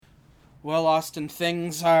Well, Austin,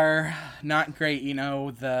 things are not great.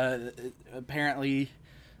 The apparently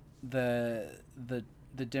the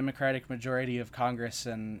Democratic majority of Congress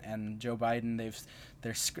and Joe Biden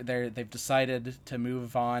they've decided to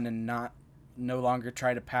move on and not no longer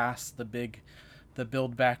try to pass the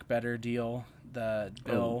Build Back Better deal, the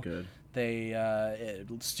Oh, bill. good. They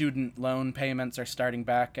student loan payments are starting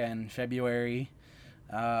back in February.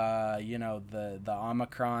 The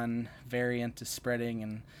Omicron variant is spreading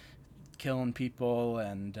and killing people,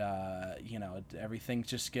 and everything's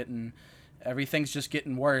just getting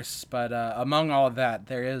worse. But among all of that,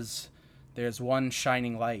 there's one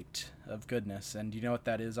shining light of goodness, and do you know what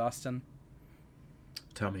that is, Austin?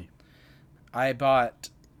 Tell me. I bought,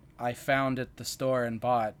 I found at the store and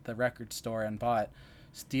bought the record store and bought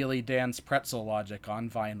Steely Dan's Pretzel Logic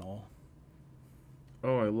on vinyl.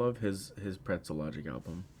 Oh, I love his Pretzel Logic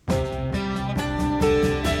album.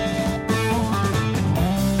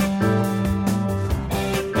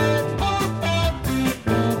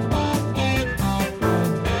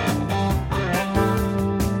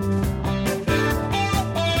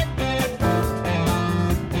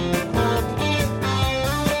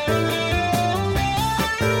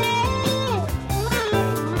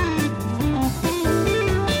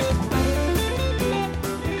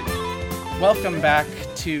 Welcome back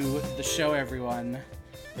to the show, everyone.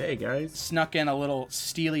 Hey guys. Snuck in a little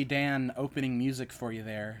Steely Dan opening music for you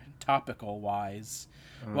there, topical wise.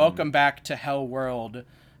 Welcome back to Hell World.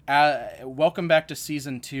 Welcome back to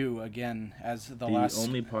season 2 again, as the last.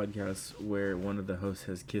 Only podcast where one of the hosts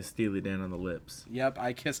has kissed Steely Dan on the lips. Yep,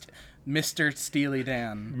 I kissed Mr. Steely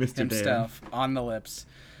Dan Mr. himself on the lips.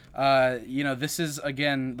 This is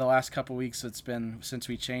again the last couple weeks it's been since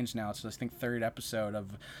we changed now. It's I think third episode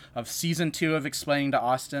of season 2 of Explaining to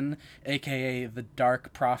Austin, aka the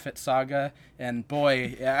Dark Prophet Saga. And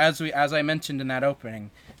boy, as I mentioned in that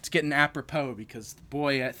opening, it's getting apropos because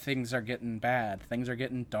boy, things are getting bad. Things are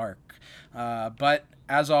getting dark. But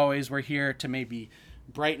as always, we're here to maybe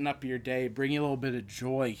brighten up your day, bring you a little bit of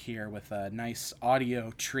joy here with a nice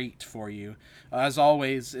audio treat for you. As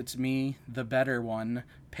always, it's me, the better one,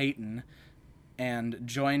 Peyton, and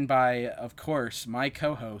joined by, of course, my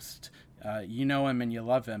co-host. You know him and you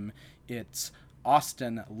love him. It's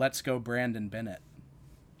Austin Let's Go Brandon Bennett.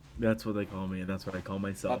 That's what they call me, and that's what I call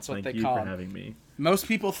myself. That's what Thank they you call for him. having me. Most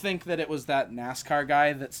people think that it was that NASCAR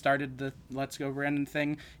guy that started the Let's Go Brandon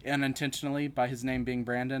thing unintentionally by his name being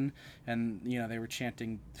Brandon. And, they were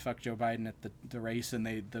chanting fuck Joe Biden at the race, and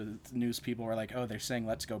the news people were like, oh, they're saying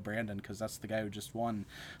Let's Go Brandon because that's the guy who just won.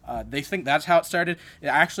 They think that's how it started.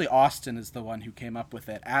 Actually, Austin is the one who came up with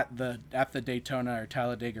it at the Daytona or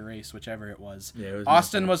Talladega race, whichever it was. Yeah, it was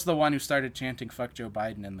Austin was the one who started chanting fuck Joe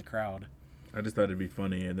Biden in the crowd. I just thought it'd be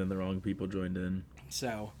funny, and then the wrong people joined in.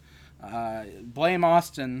 So, blame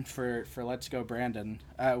Austin for Let's Go Brandon.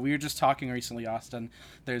 We were just talking recently, Austin.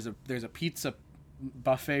 There's a pizza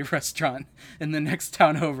buffet restaurant in the next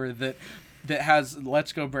town over that has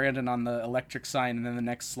Let's Go Brandon on the electric sign, and then the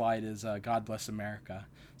next slide is God Bless America.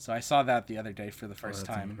 So I saw that the other day for the first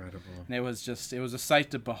that's time. Incredible. And it was a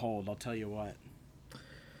sight to behold, I'll tell you what.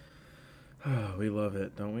 Oh, we love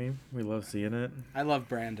it, don't we? We love seeing it. I love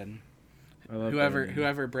Brandon. I love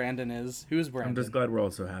Whoever Brandon is. Who's Brandon? I'm just glad we're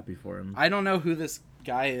all so happy for him. I don't know who this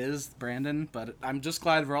guy is, Brandon, but I'm just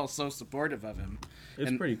glad we're all so supportive of him.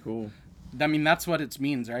 It's pretty cool. I mean, that's what it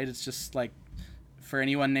means, right? It's just like, for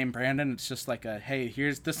anyone named Brandon, it's just like hey,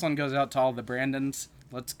 this one goes out to all the Brandons.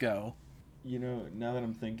 Let's go. Now that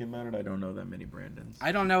I'm thinking about it, I don't know that many Brandons.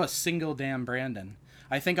 I don't know a single damn Brandon.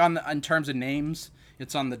 I think in terms of names,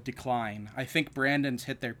 it's on the decline. I think Brandons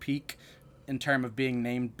hit their peak in terms of being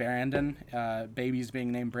named Brandon, babies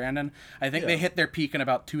being named Brandon. I think they hit their peak in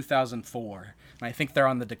about 2004, and I think they're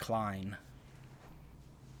on the decline.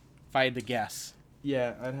 If I had to guess.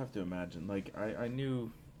 Yeah, I'd have to imagine. Like, I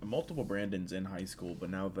knew multiple Brandons in high school, but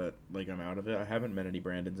now that, I'm out of it, I haven't met any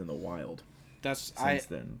Brandons in the wild since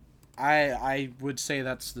then. I would say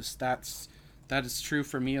that is true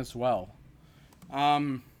for me as well.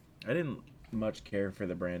 I didn't much care for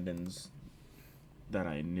the Brandons that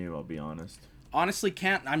I knew, I'll be honest. Honestly,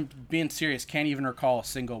 I'm being serious, can't even recall a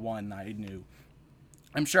single one I knew.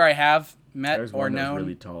 I'm sure I have met There's or one known. that's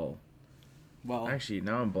really tall. Well, actually,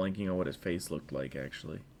 now I'm blanking on what his face looked like,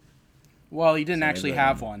 actually. Well, he didn't Sorry, actually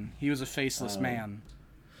have one. He was a faceless man.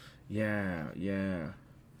 Yeah.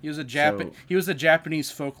 He was a Japanese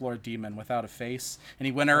folklore demon without a face, and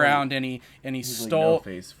he went around and he He's stole. like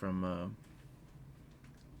No-Face from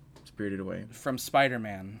Spirited Away. From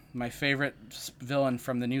Spider-Man. My favorite villain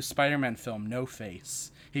from the new Spider-Man film, No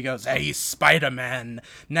Face. He goes, "Hey, Spider-Man,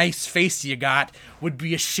 nice face you got. Would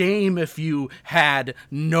be a shame if you had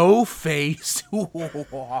no face."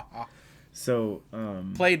 So,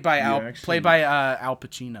 played by Al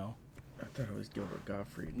Pacino. I thought it was Gilbert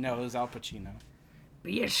Gottfried. No, it was Al Pacino.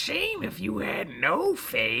 Be a shame if you had no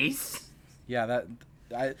face. Yeah,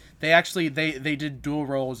 they did dual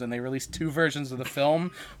roles, and they released 2 versions of the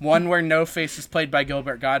film. One where No Face is played by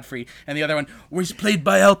Gilbert Gottfried, and the other one where he's played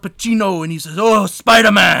by Al Pacino, and he says, "Oh,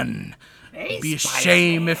 Spider-Man, Hey, be a Spider-Man,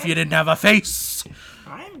 shame if you didn't have a face."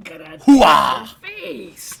 I'm gonna Hooah! take your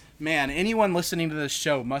face. Man, anyone listening to this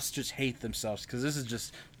show must just hate themselves, because this is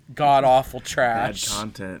just god-awful Bad trash.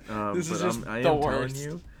 content. This is just I the am worst.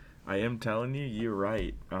 I am telling you, you're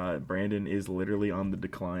right. Brandon is literally on the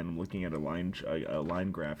decline. I'm looking at a line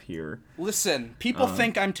graph here. Listen, people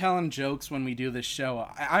think I'm telling jokes when we do this show.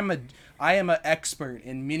 I am an expert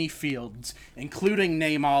in many fields, including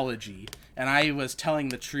namology, and I was telling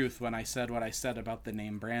the truth when I said what I said about the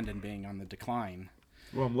name Brandon being on the decline.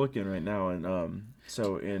 Well, I'm looking right now, and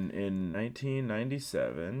so in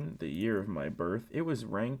 1997, the year of my birth, it was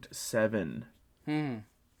ranked 7 in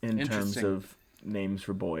terms Interesting. of names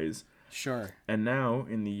for boys. Sure. And now,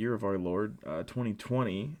 in the year of our Lord,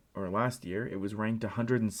 2020, or last year, it was ranked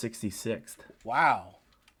 166th. Wow.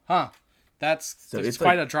 Huh. That's it's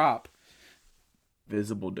quite like- a drop.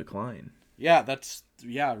 Visible decline. Yeah,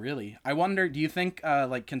 really. I wonder, do you think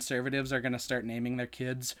like conservatives are going to start naming their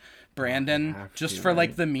kids Brandon have just to, for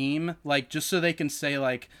like right? the meme, like just so they can say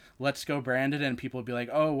like "Let's go Brandon," and people will be like,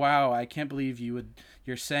 "Oh wow, I can't believe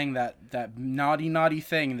you're saying that naughty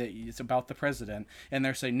thing that is about the president," and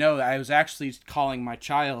they're saying, "No, I was actually calling my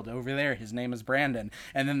child over there. His name is Brandon,"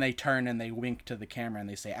 and then they turn and they wink to the camera and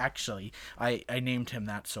they say, "Actually, I named him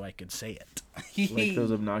that so I could say it." Like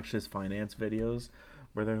those obnoxious finance videos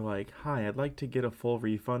where they're like, "Hi, I'd like to get a full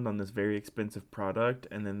refund on this very expensive product,"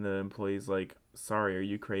 and then the employee's like, "Sorry, are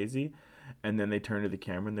you crazy?" And then they turn to the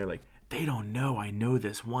camera and they're like, "They don't know I know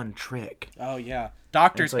this one trick." Oh yeah,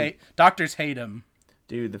 doctors It's like- hate him.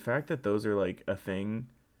 Dude, the fact that those are like a thing,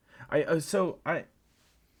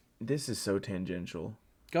 this is so tangential,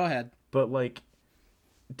 Go ahead. but like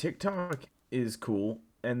TikTok is cool,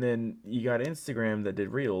 and then you got Instagram that did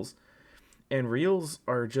Reels, and Reels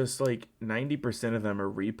are just like 90% of them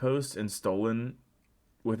are reposts and stolen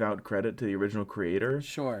without credit to the original creator,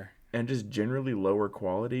 Sure. and just generally lower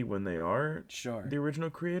quality when they are Sure. the original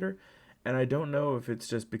creator. And I don't know if it's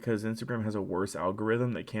just because Instagram has a worse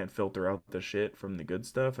algorithm that can't filter out the shit from the good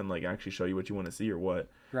stuff and like actually show you what you want to see or what.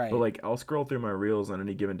 Right. But like I'll scroll through my Reels on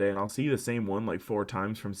any given day and I'll see the same one like 4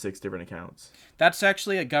 times from 6 different accounts. That's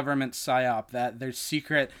actually a government psyop, that there's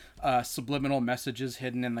secret subliminal messages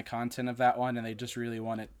hidden in the content of that one, and they just really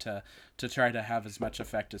want it to try to have as much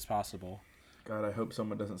effect as possible. God, I hope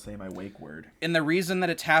someone doesn't say my wake word. And the reason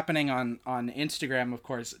that it's happening on Instagram, of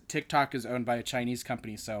course, TikTok is owned by a Chinese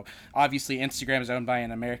company, so obviously Instagram is owned by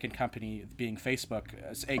an American company, being Facebook,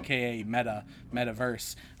 aka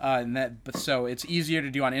Metaverse, so it's easier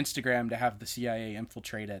to do on Instagram to have the CIA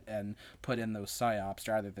infiltrate it and put in those psyops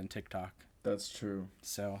rather than TikTok. That's true.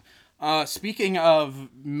 So, speaking of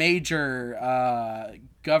major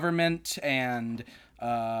government and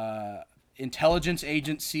intelligence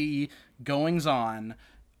agency goings on,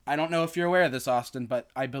 I don't know if you're aware of this, Austin, but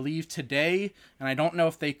I believe today, and I don't know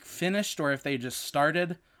if they finished or if they just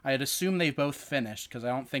started. I'd assume they both finished because I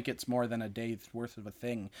don't think it's more than a day's worth of a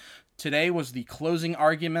thing. Today was the closing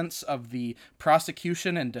arguments of the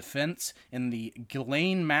prosecution and defense in the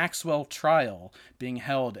Ghislaine Maxwell trial being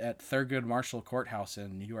held at Thurgood Marshall Courthouse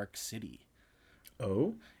in New York City.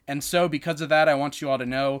 Oh? And so, because of that, I want you all to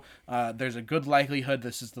know there's a good likelihood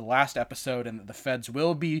this is the last episode and that the feds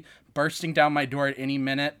will be bursting down my door at any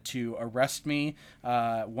minute to arrest me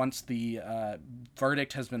once the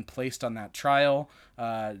verdict has been placed on that trial.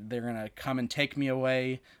 They're going to come and take me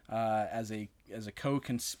away as a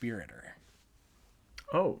co-conspirator.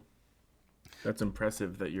 Oh. That's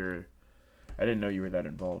impressive that you're... I didn't know you were that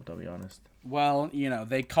involved, I'll be honest. Well,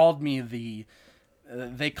 they called me the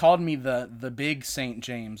big St.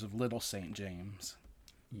 James of Little St. James.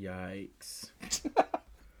 Yikes.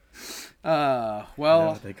 Well, That's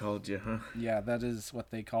what they called you, huh? yeah, that is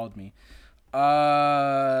what they called me.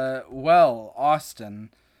 Well,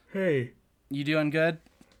 Austin, Hey. you doing good?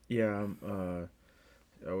 Yeah,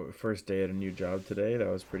 first day at a new job today. That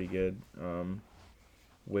was pretty good.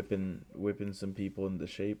 Whipping some people into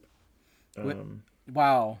shape.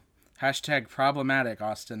 Wow. Hashtag problematic,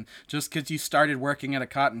 Austin. Just because you started working at a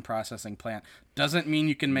cotton processing plant doesn't mean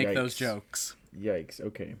you can make those Yikes. jokes. Yikes.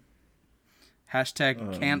 Okay.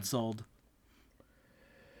 Hashtag canceled.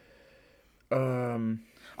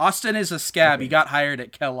 Austin is a scab. Okay. He got hired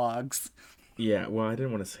at Kellogg's. Yeah, well, I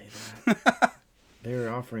didn't want to say that.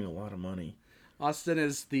 They're offering a lot of money. Austin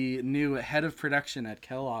is the new head of production at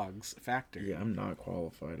Kellogg's factory. Yeah, I'm not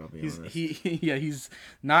qualified, I'll be honest. He's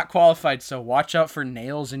not qualified, so watch out for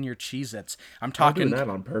nails in your Cheez-Its. I'm doing that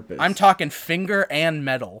on purpose. I'm talking finger and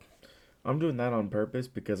metal. I'm doing that on purpose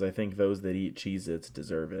because I think those that eat Cheez-Its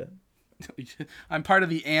deserve it. I'm part of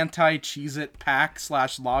the anti-Cheez-It pack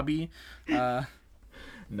 / lobby. No,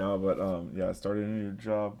 but yeah, I started a new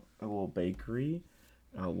job, a little bakery,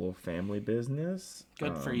 a little family business.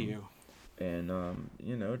 Good for you. And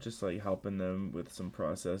you know, just like helping them with some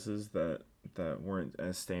processes that weren't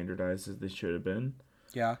as standardized as they should have been.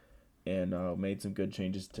 Yeah. And made some good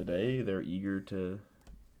changes today. They're eager to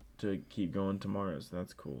keep going tomorrow, so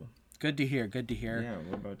that's cool. Good to hear. Good to hear. Yeah.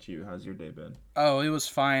 What about you? How's your day been? Oh, it was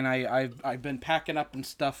fine. I've been packing up and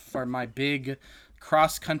stuff for my big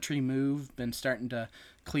cross country move. Been starting to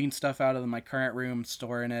clean stuff out of my current room,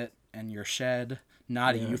 storing it in your shed.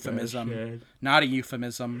 Not a euphemism. Not a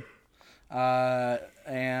euphemism.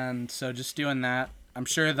 And so just doing that. I'm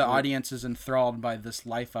sure the audience is enthralled by this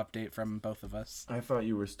life update from both of us. I thought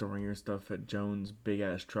you were storing your stuff at Jones' big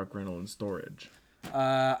ass truck rental and storage.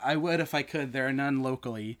 I would if I could. There are none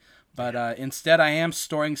locally. But instead, I am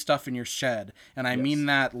storing stuff in your shed. And I mean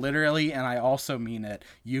that literally, and I also mean it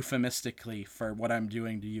euphemistically for what I'm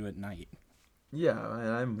doing to you at night. Yeah, and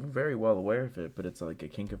I'm very well aware of it, but it's like a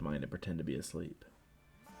kink of mine to pretend to be asleep.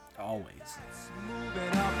 Always.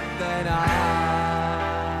 Moving up, then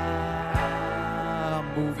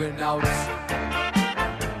I'm moving out.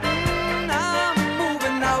 I'm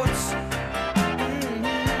moving out.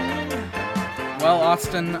 Well,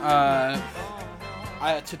 Austin,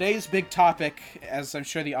 today's big topic, as I'm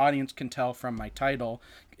sure the audience can tell from my title,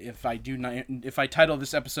 if I title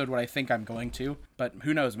this episode what I think I'm going to, but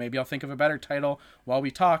who knows, maybe I'll think of a better title while we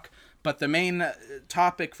talk. But the main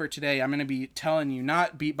topic for today, I'm going to be telling you,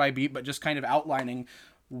 not beat by beat, but just kind of outlining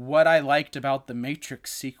what I liked about the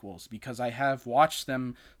Matrix sequels, because I have watched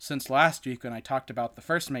them since last week when I talked about the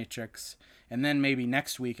first Matrix, and then maybe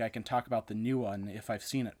next week I can talk about the new one if I've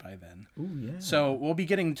seen it by then. Ooh, yeah. So we'll be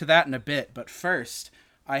getting to that in a bit, but first,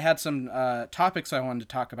 I had some topics I wanted to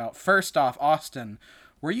talk about. First off, Austin,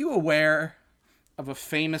 were you aware of a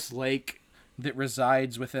famous lake that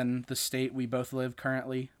resides within the state we both live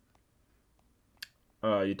currently?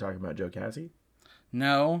 You talking about Joe Cassie?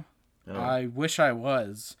 No, Oh. I wish I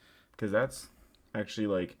was. Because that's actually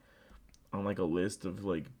like on like a list of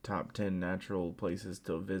like top 10 natural places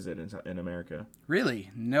to visit in America. Really?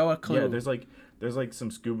 No clue. Yeah, there's like some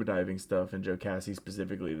scuba diving stuff in Joe Cassie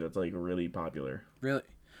specifically that's like really popular. Really?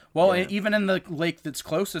 Well, Yeah. even in the lake that's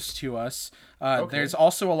closest to us, Okay. there's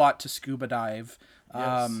also a lot to scuba dive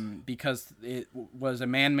Yes. because it was a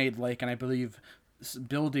man-made lake, and I believe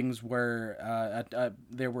buildings were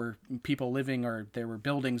there were people living, or there were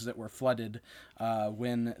buildings that were flooded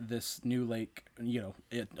when this new lake,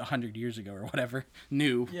 100 years ago or whatever,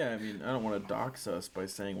 new. Yeah, I mean, I don't want to dox us by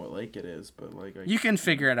saying what lake it is, but like You can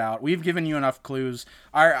figure it out. We've given you enough clues.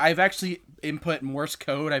 I've actually input Morse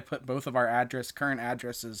code. I put both of our current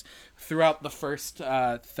addresses throughout the first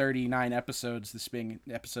 39 episodes, this being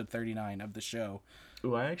episode 39 of the show.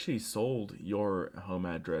 Ooh, I actually sold your home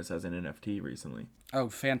address as an NFT recently. Oh,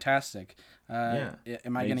 fantastic! Yeah.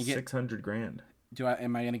 Am I Made gonna get $600,000?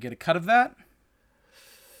 Am I gonna get a cut of that?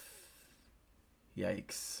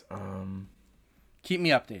 Yikes. Keep me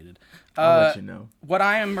updated. I'll let you know. What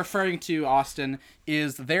I am referring to, Austin,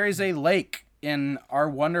 is there is a lake in our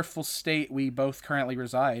wonderful state we both currently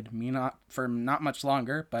reside. Me not for not much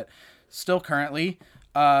longer, but still currently.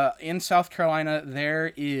 In South Carolina,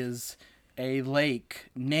 there is a lake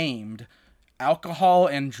named Alcohol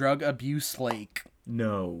and Drug Abuse Lake.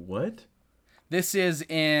 No, what? This is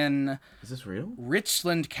in Is this real?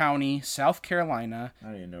 Richland County, South Carolina. I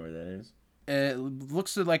don't even know where that is. It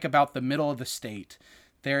looks like about the middle of the state.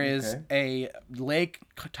 There is a lake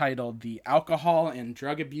titled the Alcohol and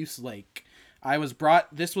Drug Abuse Lake.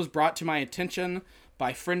 This was brought to my attention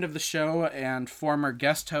by friend of the show and former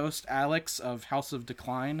guest host Alex of House of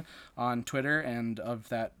Decline on Twitter, and of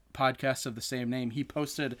that podcast of the same name. He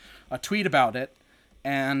posted a tweet about it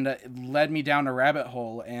and led me down a rabbit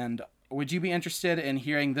hole. And would you be interested in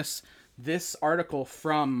hearing this article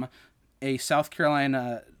from a South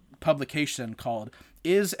Carolina publication called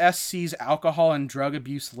 "Is SC's Alcohol and Drug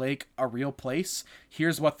Abuse Lake a Real Place?"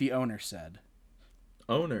 Here's what the owner said.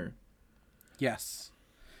 Owner? Yes.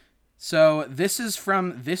 So this is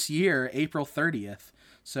from this year, April 30th.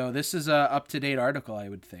 So this is a up-to-date article, I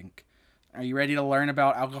would think. Are you ready to learn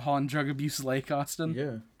about Alcohol and Drug Abuse Lake, Austin?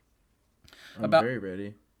 Yeah. I'm About- very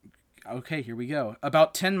ready. Okay, here we go.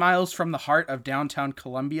 About 10 miles from the heart of downtown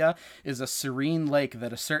Columbia is a serene lake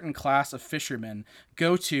that a certain class of fishermen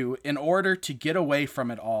go to in order to get away from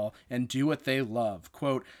it all and do what they love.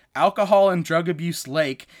 Quote, Alcohol and Drug Abuse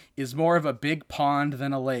Lake is more of a big pond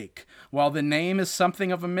than a lake. While the name is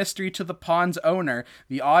something of a mystery to the pond's owner,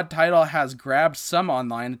 the odd title has grabbed some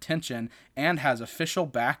online attention and has official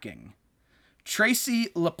backing. Tracy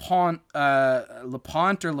Lapointe has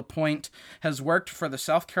worked for the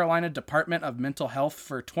South Carolina Department of Mental Health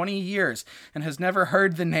for 20 years and has never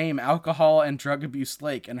heard the name Alcohol and Drug Abuse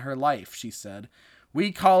Lake in her life, she said.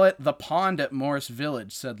 We call it the pond at Morris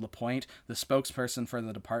Village, said Lapointe, the spokesperson for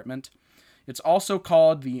the department. It's also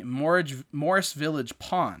called the Morris Village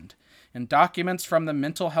Pond. In documents from the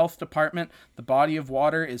Mental Health Department, the body of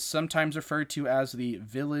water is sometimes referred to as the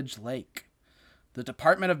Village Lake. The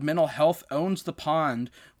Department of Mental Health owns the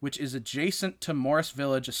pond, which is adjacent to Morris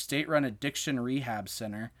Village, a state-run addiction rehab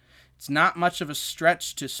center. It's not much of a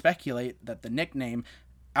stretch to speculate that the nickname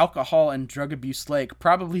Alcohol and Drug Abuse Lake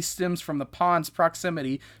probably stems from the pond's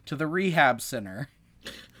proximity to the rehab center.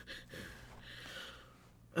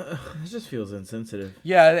 It just feels insensitive.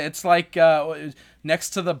 Yeah, it's like next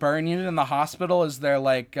to the burn unit in the hospital is their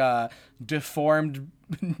like deformed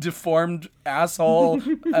asshole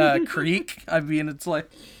creek. I mean, it's like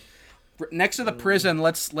next to the prison.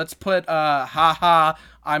 Let's put haha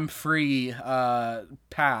I'm free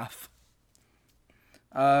path.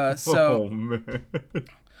 So Oh, man.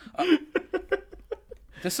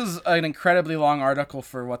 this is an incredibly long article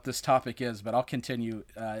for what this topic is, but I'll continue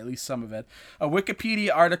at least some of it. A Wikipedia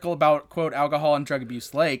article about, quote, Alcohol and Drug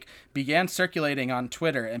Abuse Lake began circulating on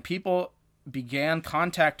Twitter, and people began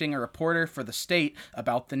contacting a reporter for the state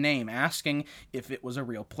about the name, asking if it was a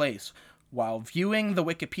real place. While viewing the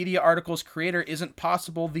Wikipedia article's creator isn't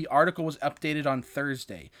possible, the article was updated on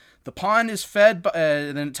Thursday. The pond is fed by,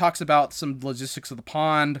 and then it talks about some logistics of the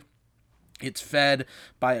pond. It's fed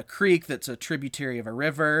by a creek that's a tributary of a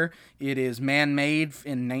river. It is man-made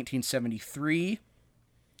in 1973.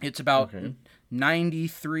 It's about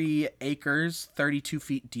 93 acres, 32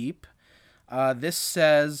 feet deep. This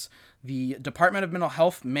says the Department of Mental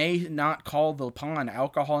Health may not call the pond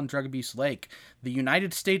Alcohol and Drug Abuse Lake. The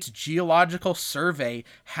United States Geological Survey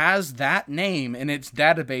has that name in its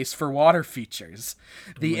database for water features.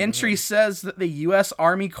 The entry says that the U.S.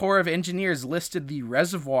 Army Corps of Engineers listed the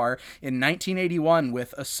reservoir in 1981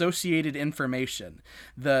 with associated information.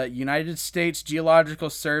 The United States Geological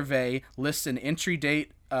Survey lists an entry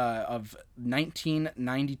date of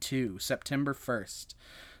 1992, September 1st.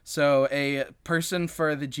 So a person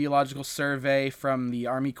for the Geological Survey from the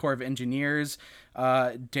Army Corps of Engineers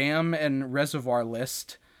dam and reservoir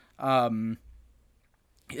list. It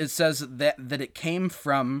says that it came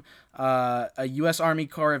from a U.S. Army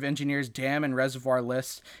Corps of Engineers dam and reservoir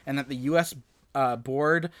list, and that the U.S.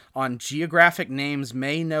 Board on Geographic Names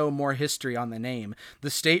may know more history on the name. The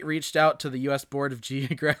state reached out to the U.S. Board of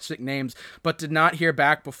Geographic Names, but did not hear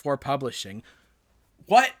back before publishing.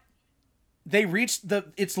 What? They reached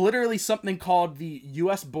it's literally something called the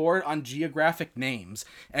U.S. Board on Geographic Names,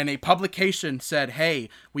 and a publication said, hey,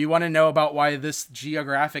 we want to know about why this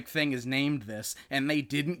geographic thing is named this, and they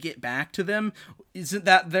didn't get back to them? Isn't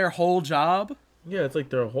that their whole job? Yeah, it's like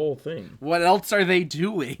their whole thing. What else are they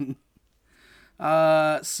doing?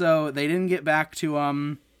 So they didn't get back to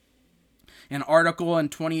an article in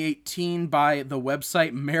 2018 by the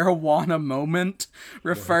website Marijuana Moment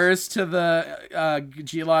refers to the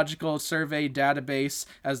Geological Survey database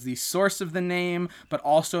as the source of the name, but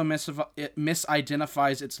also it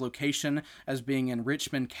misidentifies its location as being in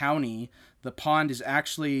Richmond County. The pond is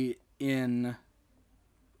actually in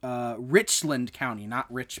Richland County,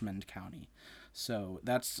 not Richmond County. So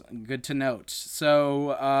that's good to note.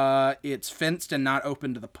 So it's fenced and not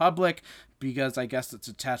open to the public because I guess it's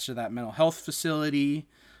attached to that mental health facility.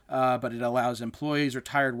 But it allows employees,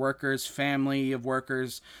 retired workers, family of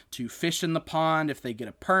workers to fish in the pond if they get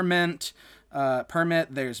a permit.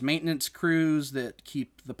 There's maintenance crews that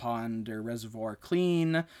keep the pond or reservoir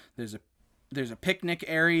clean. There's a picnic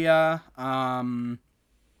area.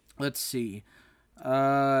 Let's see.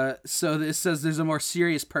 So this says there's a more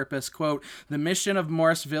serious purpose. Quote, the mission of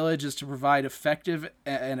Morris Village is to provide effective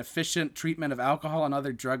and efficient treatment of alcohol and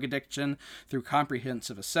other drug addiction through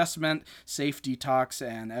comprehensive assessment, safe detox,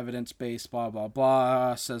 and evidence-based blah, blah,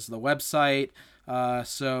 blah, says the website.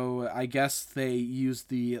 So I guess they use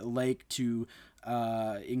the lake to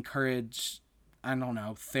encourage, I don't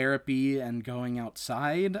know, therapy and going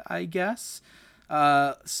outside, I guess.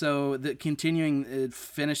 So the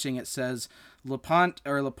finishing, it says,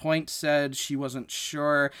 LaPointe said she wasn't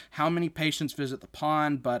sure how many patients visit the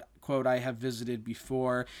pond, but, quote, I have visited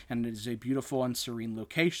before, and it is a beautiful and serene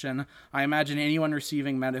location. I imagine anyone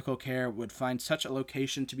receiving medical care would find such a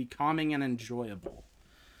location to be calming and enjoyable.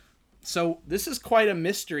 So this is quite a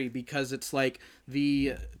mystery because it's like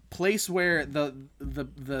the place where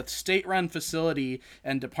the state-run facility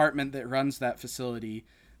and department that runs that facility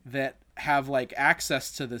that have like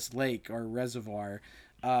access to this lake or reservoir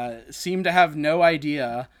seem to have no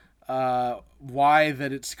idea why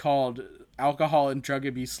that it's called Alcohol and Drug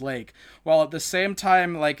Abuse Lake, while at the same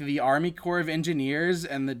time, like, the Army Corps of Engineers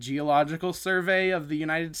and the Geological Survey of the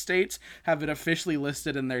United States have it officially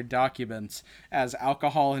listed in their documents as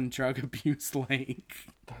Alcohol and Drug Abuse Lake.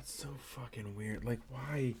 That's so fucking weird. Like,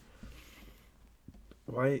 why,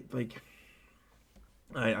 like,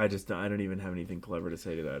 I don't even have anything clever to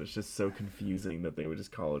say to that. It's just so confusing that they would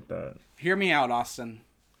just call it that. Hear me out, Austin.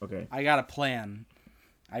 Okay. I got a plan.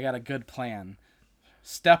 I got a good plan.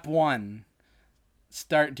 Step 1.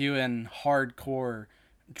 Start doing hardcore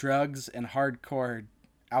drugs and hardcore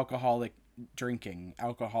alcoholic drinking.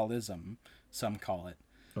 Alcoholism, some call it.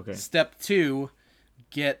 Okay. Step 2.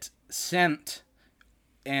 Get sent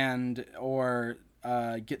or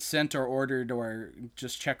ordered or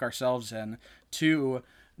just check ourselves in to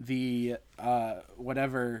the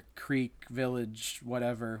whatever creek village,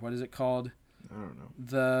 whatever. What is it called? I don't know.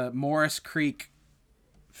 The Morris Creek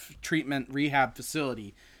treatment rehab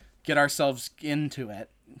facility. Get ourselves into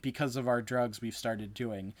it because of our drugs we've started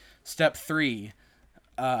doing. Step 3,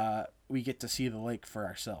 we get to see the lake for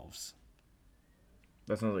ourselves.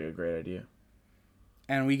 That sounds like a great idea.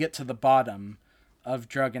 And we get to the bottom of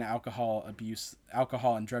drug and alcohol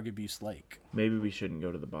and drug abuse lake. Maybe we shouldn't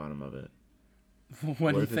go to the bottom of it.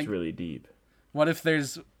 What do you if think? It's really deep? What if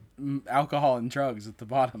there's alcohol and drugs at the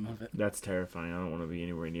bottom of it? That's terrifying. I don't want to be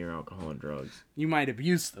anywhere near alcohol and drugs. You might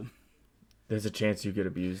abuse them. There's a chance you could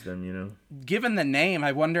abuse them, you know? Given the name,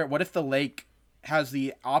 I wonder, what if the lake has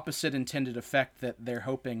the opposite intended effect that they're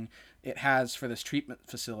hoping it has for this treatment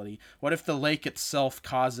facility? What if the lake itself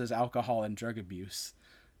causes alcohol and drug abuse?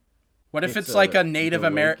 What if it's like a Native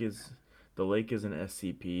American... The lake is an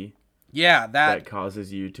SCP. Yeah, that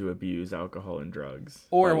causes you to abuse alcohol and drugs.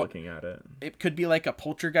 Or by looking at it. It could be like a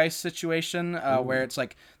poltergeist situation where it's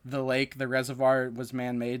like the lake, the reservoir was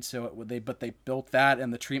man-made, but they built that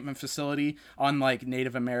and the treatment facility on like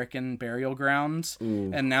Native American burial grounds,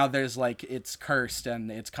 and now there's like it's cursed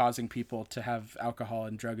and it's causing people to have alcohol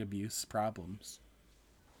and drug abuse problems.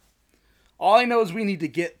 All I know is we need to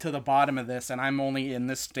get to the bottom of this, and I'm only in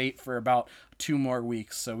this state for about 2 more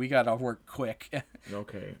weeks, so we gotta work quick.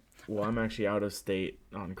 Okay. Well, I'm actually out of state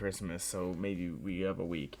on Christmas, so maybe we have a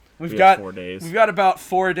week. We got 4 days. We've got about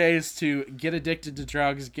 4 days to get addicted to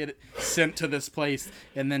drugs, get it sent to this place,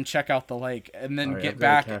 and then check out the lake, and then get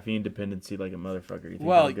back. Caffeine dependency like a motherfucker. You think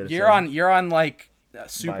well, you're on like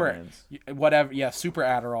super whatever, super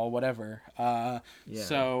Adderall, whatever.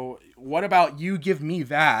 So what about you? Give me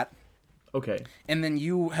that. Okay. And then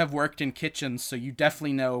you have worked in kitchens, so you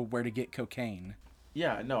definitely know where to get cocaine.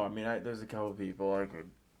 Yeah. No. I mean, there's a couple people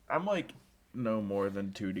I'm like no more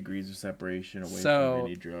than 2 degrees of separation away from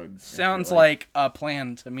any drugs. Sounds like a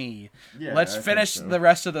plan to me. Yeah, let's finish the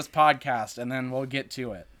rest of this podcast and then we'll get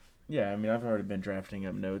to it. Yeah, I mean, I've already been drafting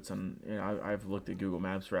up notes on. I've looked at Google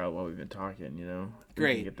Maps route while we've been talking. Great.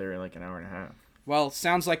 We can get there in like an hour and a half. Well,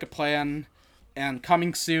 sounds like a plan. And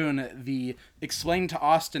coming soon, the Explain to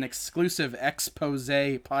Austin exclusive expose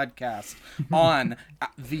podcast on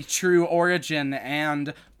the true origin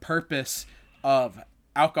and purpose of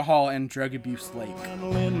Alcohol and Drug Abuse Lake.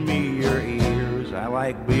 Lend me your ears, I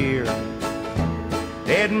like beer.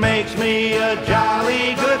 It makes me a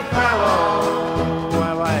jolly good fellow.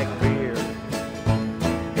 I like beer.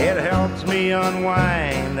 It helps me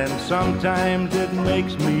unwind, and sometimes it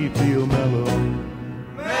makes me feel mellow.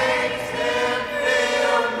 Makes him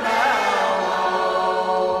feel mellow.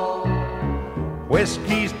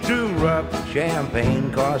 Whiskey's too rough,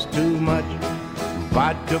 champagne costs too much.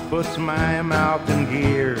 Vodka puts my mouth in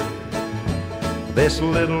gear. This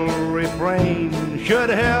little refrain should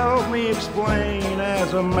help me explain.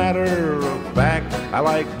 As a matter of fact, I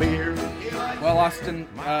like beer. Well, Austin,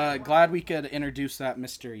 glad we could introduce that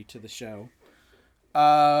mystery to the show.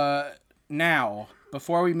 Now,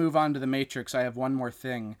 before we move on to The Matrix, I have one more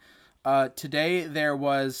thing. Today there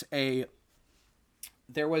was a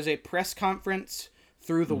press conference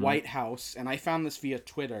through the White House, and I found this via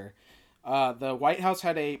Twitter. The White House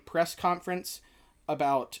had a press conference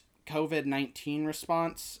about COVID-19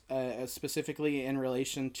 response, specifically in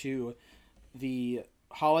relation to the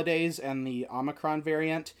holidays and the Omicron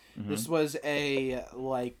variant. This was a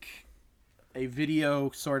a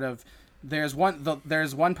video sort of. There's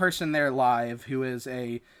one person there live who is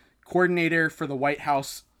a coordinator for the White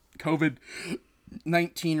House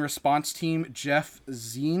COVID-19 response team, Jeff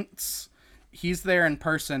Zients. He's there in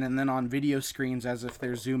person, and then on video screens, as if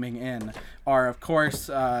they're zooming in, are of course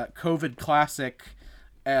COVID classic.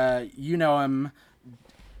 You know him,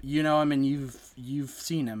 and you've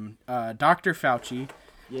seen him, Dr. Fauci.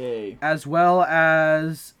 Yay. As well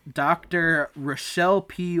as Dr. Rochelle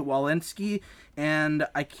P. Walensky, and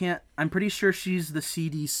I'm pretty sure she's the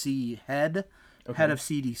CDC head of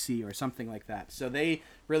CDC or something like that. So they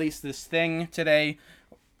released this thing today,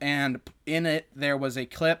 and in it there was a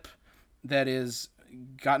clip that is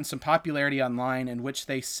gotten some popularity online in which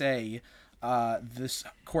they say this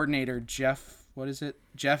coordinator, Jeff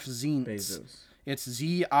Zients. Bezos. It's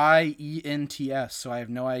Zients, so I have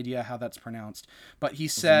no idea how that's pronounced. But he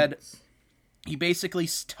said, he basically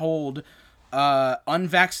told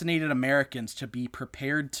unvaccinated Americans to be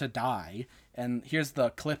prepared to die. And here's the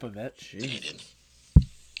clip of it. Jeez.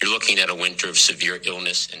 You're looking at a winter of severe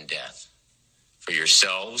illness and death for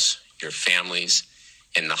yourselves, your families,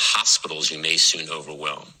 and the hospitals you may soon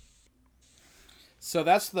overwhelm. So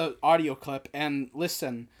that's the audio clip. And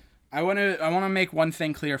listen, I want to make one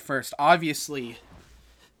thing clear first. Obviously,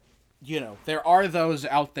 there are those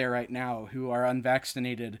out there right now who are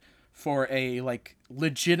unvaccinated for a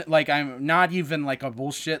legit, I'm not even a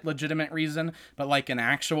bullshit legitimate reason, but an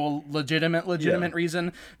actual legitimate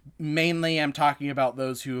reason. Mainly I'm talking about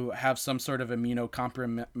those who have some sort of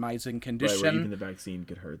immunocompromising condition. Right, where even the vaccine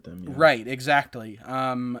could hurt them. Yeah. Right, exactly.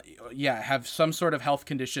 Have some sort of health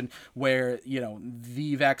condition where,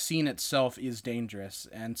 the vaccine itself is dangerous.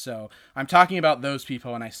 And so I'm talking about those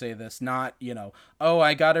people when I say this, not,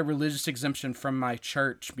 I got a religious exemption from my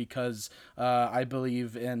church because I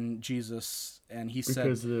believe in Jesus. And he said,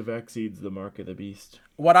 because the vaccine's the mark of the beast.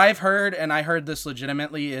 What I've heard, and I heard this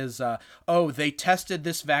legitimately, is, they tested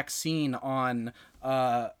this vaccine on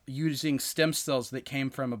using stem cells that came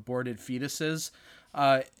from aborted fetuses.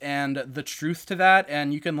 And the truth to that,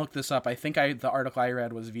 and you can look this up, I think the article I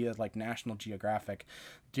read was via National Geographic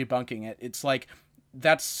debunking it. It's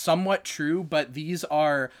that's somewhat true, but these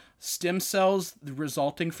are stem cells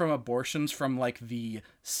resulting from abortions from the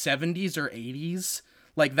 70s or 80s.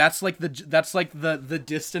 That's the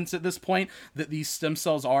distance at this point that these stem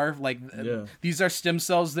cells are These are stem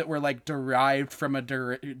cells that were derived from a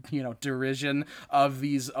derision of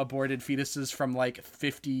these aborted fetuses from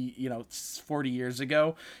 40 years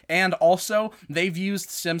ago. And also they've used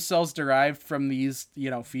stem cells derived from these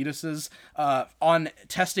fetuses on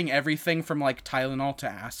testing everything from Tylenol to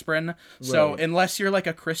aspirin. Right. So unless you're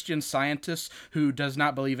a Christian Scientist who does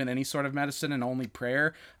not believe in any sort of medicine and only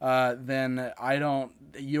prayer, then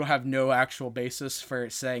you have no actual basis for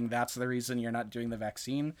saying that's the reason you're not doing the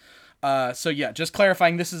vaccine. Just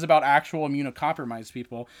clarifying, this is about actual immunocompromised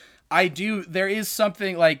people. There is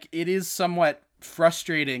something it is somewhat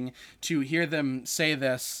frustrating to hear them say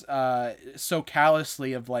this so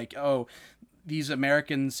callously of these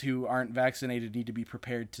Americans who aren't vaccinated need to be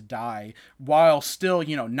prepared to die, while still,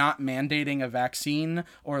 not mandating a vaccine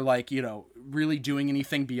or really doing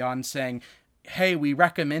anything beyond saying, hey, we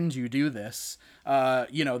recommend you do this. But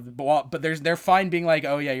they're fine being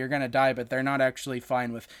oh yeah, you're gonna die, but they're not actually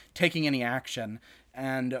fine with taking any action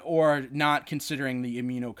or not considering the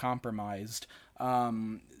immunocompromised.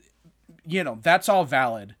 That's all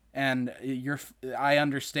valid, and I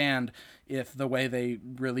understand if the way they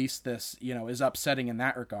release this, is upsetting in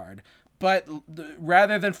that regard. But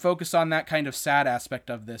rather than focus on that kind of sad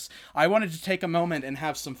aspect of this, I wanted to take a moment and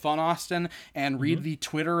have some fun, Austin, and read the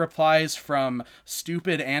Twitter replies from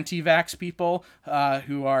stupid anti-vax people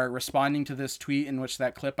who are responding to this tweet in which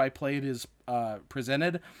that clip I played is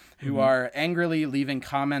presented, who are angrily leaving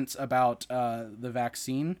comments about the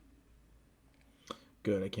vaccine.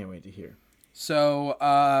 Good, I can't wait to hear.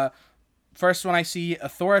 So, first one I see,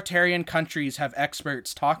 authoritarian countries have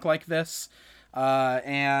experts talk like this. I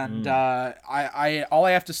all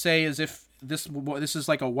I have to say is if this is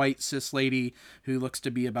a white cis lady who looks to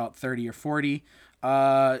be about 30 or 40,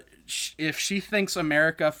 if she thinks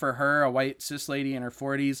America, for her, a white cis lady in her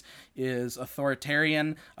 40s, is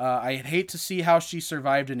authoritarian, I'd hate to see how she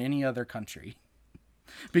survived in any other country.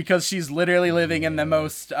 Because she's literally living in the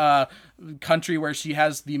most country where she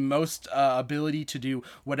has the most ability to do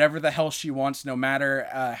whatever the hell she wants, no matter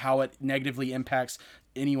how it negatively impacts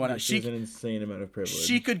anyone else. She has an insane amount of privilege.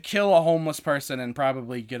 She could kill a homeless person and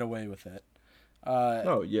probably get away with it.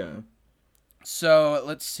 Oh, yeah. So,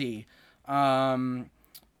 let's see.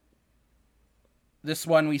 This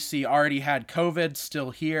one we see already had COVID,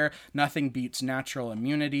 still here. Nothing beats natural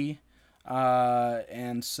immunity.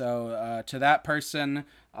 And so to that person,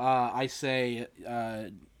 I say,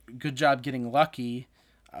 good job getting lucky.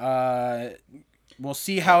 We'll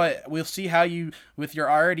see how you, with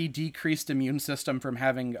your already decreased immune system from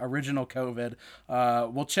having original COVID,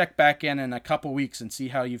 we'll check back in a couple weeks and see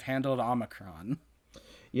how you've handled Omicron.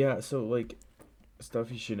 Yeah, so like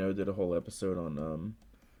Stuff You Should Know did a whole episode on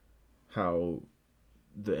how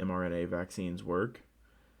the mRNA vaccines work.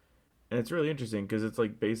 And it's really interesting because it's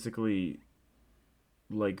like basically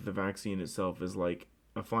like the vaccine itself is like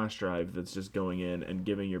a flash drive that's just going in and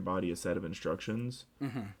giving your body a set of instructions.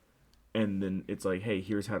 Mm-hmm. And then it's like, hey,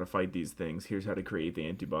 here's how to fight these things. Here's how to create the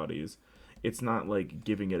antibodies. It's not like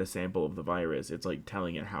giving it a sample of the virus. It's like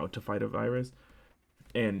telling it how to fight a virus.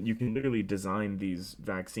 And you can literally design these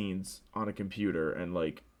vaccines on a computer and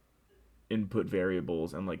like input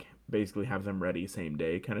variables and like basically have them ready same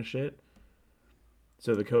day kind of shit.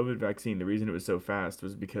 So the COVID vaccine, the reason it was so fast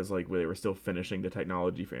was because like they were still finishing the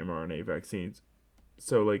technology for mRNA vaccines.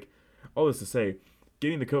 So like all this to say,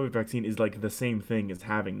 getting the COVID vaccine is like the same thing as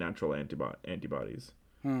having natural antibodies.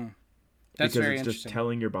 That's because very it's interesting. just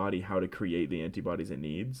telling your body how to create the antibodies it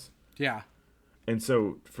needs. Yeah. And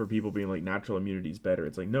so for people being like natural immunity is better,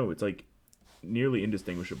 it's like no, it's like nearly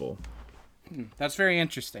indistinguishable. That's very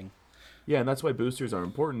interesting. Yeah, and that's why boosters are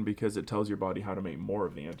important because it tells your body how to make more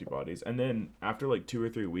of the antibodies. And then after like 2 or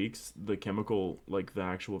 3 weeks, the chemical, like the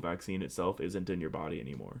actual vaccine itself, isn't in your body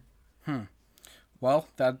anymore. Well,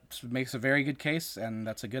 that makes a very good case, and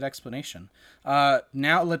that's a good explanation.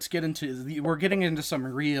 Now let's get into... We're getting into some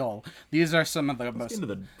real... These are some of the most...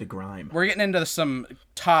 Into the grime. We're getting into some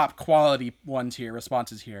top quality ones here,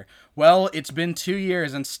 responses here. Well, it's been 2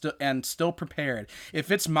 years and still prepared.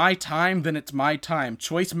 If it's my time, then it's my time.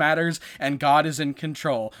 Choice matters, and God is in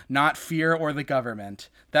control, not fear or the government.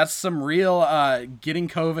 That's some real getting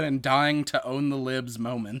COVID and dying to own the libs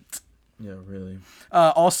moment. Yeah, really.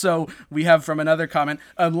 Also, we have from another comment,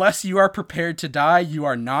 unless you are prepared to die, you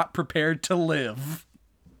are not prepared to live.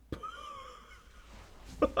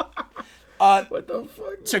 What the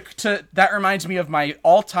fuck? That reminds me of my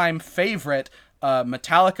all-time favorite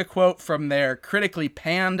Metallica quote from their critically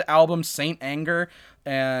panned album Saint Anger,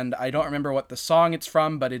 and I don't remember what the song it's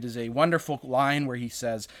from, but it is a wonderful line where he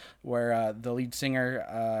says, where the lead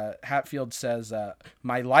singer Hatfield says,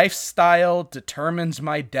 "My lifestyle determines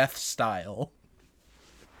my death style."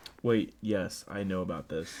 Wait, yes, I know about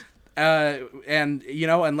this. And you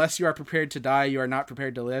know, unless you are prepared to die, you are not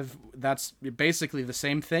prepared to live. That's basically the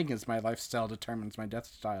same thing as my lifestyle determines my death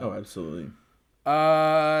style. Oh, absolutely.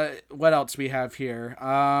 What else we have here?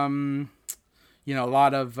 You know, a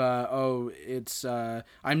lot of,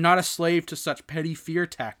 I'm not a slave to such petty fear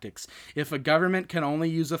tactics. If a government can only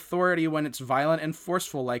use authority when it's violent and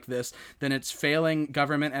forceful like this, then it's failing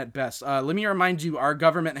government at best. Let me remind you, our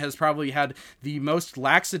government has probably had the most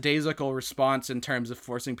lackadaisical response in terms of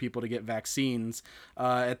forcing people to get vaccines.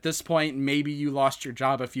 At this point, maybe you lost your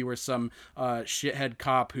job if you were some shithead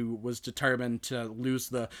cop who was determined to lose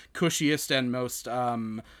the cushiest and most,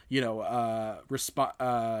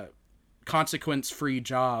 consequence-free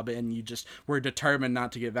job, and you just were determined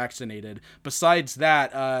not to get vaccinated. Besides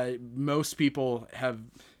that, most people have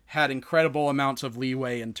had incredible amounts of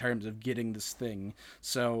leeway in terms of getting this thing.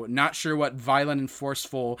 So not sure what violent and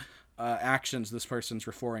forceful actions this person's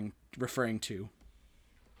referring to.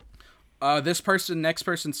 Next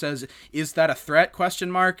person says, "Is that a threat?" ?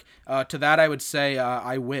 To that I would say,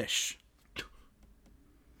 I wish.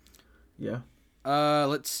 Yeah.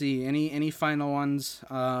 Let's see. Any final ones?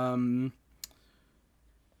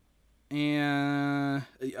 And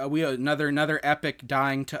we have another epic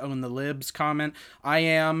dying to own the libs comment. I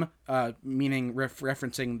am, meaning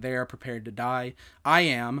referencing they are prepared to die. I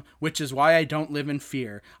am, which is why I don't live in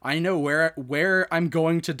fear. I know where I'm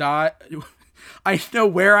going to die. I know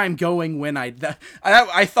where I'm going when I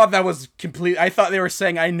thought that was complete. I thought they were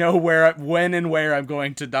saying I know when and where I'm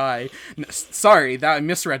going to die. Sorry, I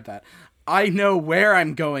misread that. I know where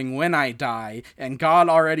I'm going when I die, and God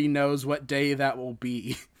already knows what day that will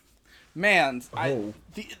be. Man,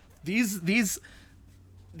 these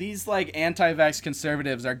like anti-vax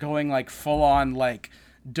conservatives are going like full on like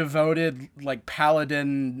devoted like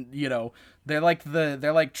paladin, you know. They're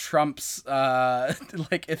like Trump's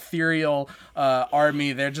like ethereal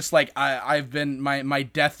army. They're just like my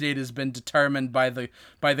death date has been determined by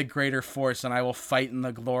the greater force, and I will fight in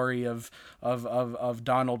the glory of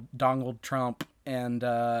Donald Trump and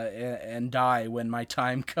die when my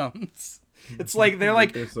time comes. It's like they're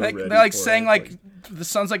They're so they're ready like for saying it, like this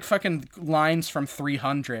sounds like fucking lines from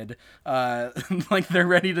 300. Like they're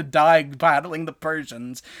ready to die battling the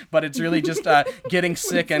Persians, but it's really just getting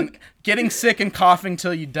sick and coughing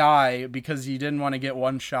till you die because you didn't want to get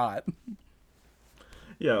one shot.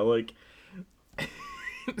 Yeah, like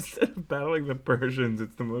instead of battling the Persians,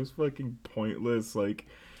 it's the most fucking pointless. Like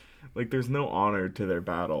there's no honor to their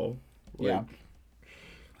battle. Like, Yeah.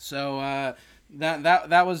 So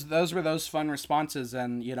those were those fun responses,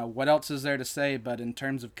 and you know what else is there to say? But in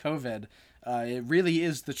terms of COVID, it really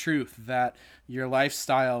is the truth that your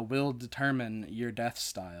lifestyle will determine your death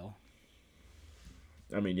style.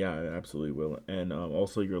 I mean, yeah, it absolutely will. And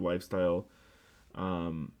also, your lifestyle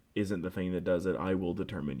isn't the thing that does it. I will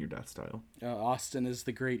determine your death style. Austin is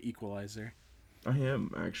the great equalizer. I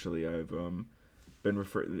am, actually. I've been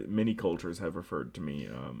referred. Many cultures have referred to me.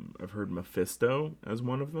 I've heard Mephisto as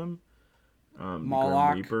one of them. The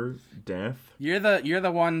Moloch. Grim Reaper, Death. You're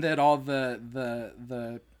the one that all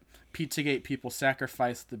the Pizzagate people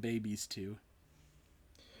sacrificed the babies to.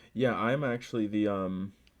 Yeah, I'm actually the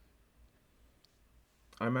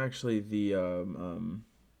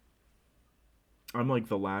I'm like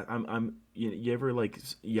the last. You ever like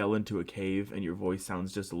yell into a cave and your voice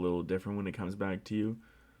sounds just a little different when it comes back to you?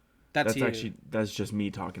 That's you. That's just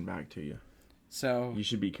me talking back to you. So You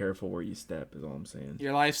should be careful where you step, is all I'm saying.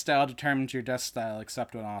 your lifestyle determines your death style,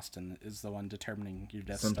 except when Austin is the one determining your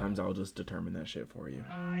death Sometimes style. I'll just determine that shit for you.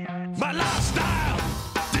 My lifestyle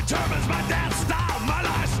determines my death style. My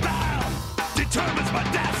lifestyle determines my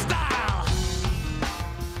death style.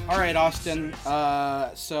 All right, Austin.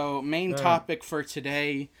 So main topic for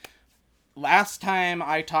today. Last time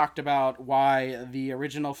I talked about why the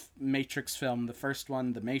original Matrix film, the first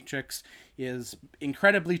one, The Matrix, is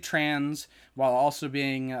incredibly trans while also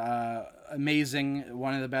being amazing,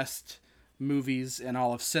 one of the best movies in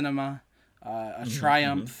all of cinema, a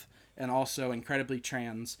triumph, and also incredibly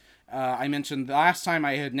trans. I mentioned the last time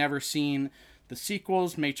I had never seen the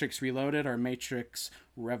sequels, Matrix Reloaded or Matrix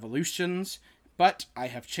Revolutions, but I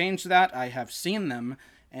have changed that. I have seen them,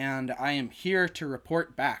 and I am here to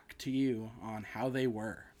report back to you on how they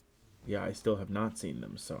were. Yeah, I still have not seen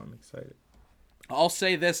them, so I'm excited. I'll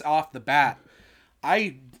say this off the bat.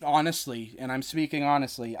 I honestly, and I'm speaking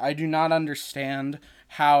honestly, I do not understand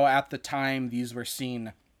how at the time these were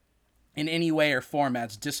seen in any way or form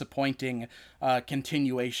as disappointing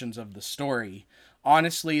continuations of the story.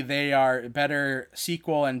 Honestly, they are a better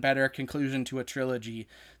sequel and better conclusion to a trilogy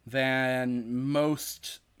than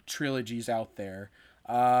most trilogies out there.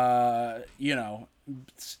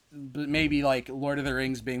 Maybe like Lord of the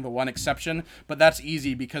Rings being the one exception, but that's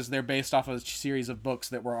easy because they're based off of a series of books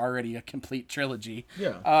that were already a complete trilogy.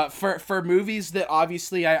 Yeah. For movies that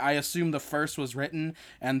obviously I assume the first was written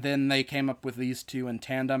and then they came up with these two in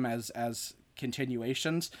tandem as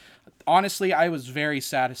continuations. Honestly, I was very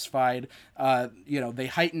satisfied. They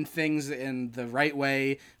heightened things in the right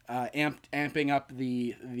way, amping up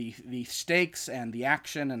the stakes and the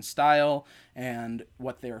action and style and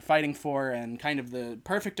what they were fighting for, and kind of the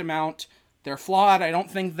perfect amount. They're flawed. I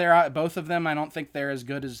don't think they're both of them. I don't think they're as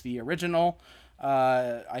good as the original.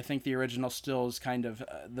 I think the original still is kind of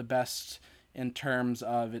the best in terms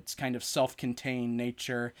of its kind of self-contained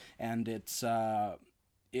nature and its.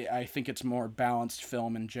 I think it's more balanced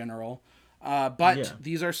film in general. But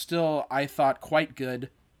these are still, I thought, quite good.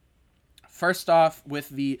 First off, with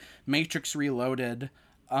the Matrix Reloaded,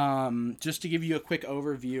 just to give you a quick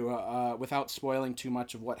overview without spoiling too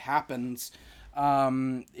much of what happens,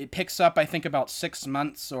 it picks up, I think, about 6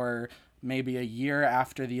 months or maybe a year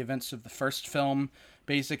after the events of the first film.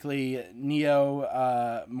 Basically,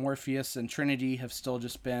 Neo, Morpheus, and Trinity have still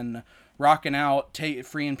just been rocking out,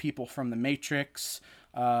 freeing people from the Matrix,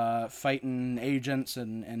 fighting agents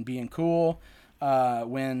and being cool,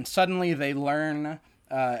 when suddenly they learn,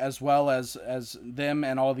 as well as them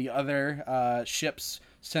and all the other ships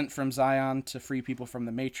sent from Zion to free people from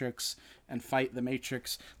the Matrix and fight the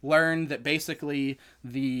Matrix, learn that basically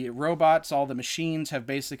the robots, all the machines, have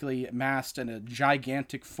basically amassed in a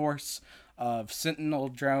gigantic force of Sentinel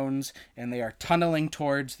drones, and they are tunneling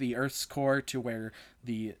towards the Earth's core to where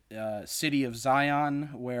the city of Zion,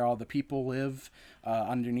 where all the people live,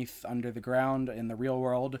 under the ground in the real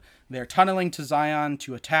world. They're tunneling to Zion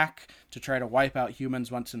to attack, to try to wipe out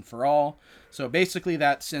humans once and for all. So basically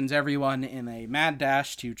that sends everyone in a mad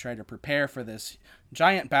dash to try to prepare for this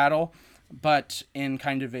giant battle. But in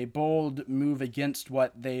kind of a bold move against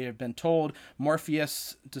what they have been told,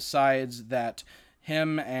 Morpheus decides that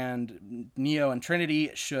him and Neo and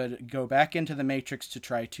Trinity should go back into the Matrix to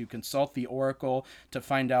try to consult the Oracle to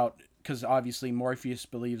find out because obviously Morpheus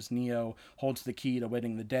believes Neo holds the key to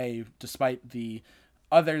winning the day, despite the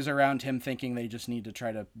others around him thinking they just need to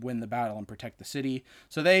try to win the battle and protect the city.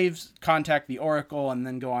 So they contact the Oracle and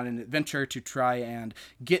then go on an adventure to try and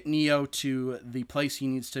get Neo to the place he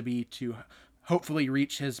needs to be to hopefully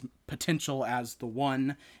reach his potential as the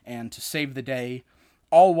One and to save the day.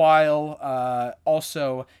 All while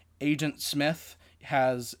also Agent Smith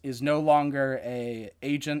is no longer a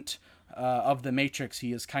agent of the Matrix.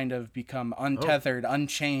 He has kind of become untethered,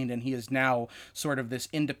 unchained, and he is now sort of this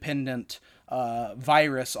independent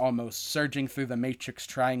virus almost surging through the Matrix,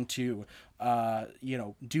 trying to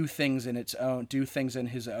do things in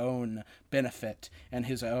his own benefit and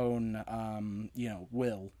his own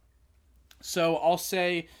will. So I'll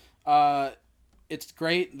say it's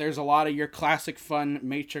great. There's a lot of your classic fun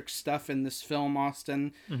Matrix stuff in this film,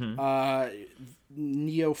 Austin.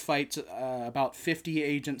 Neo fights about 50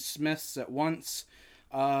 Agent Smiths at once,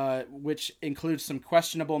 which includes some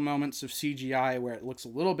questionable moments of CGI where it looks a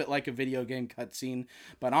little bit like a video game cutscene.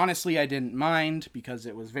 But honestly, I didn't mind because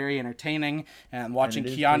it was very entertaining. And watching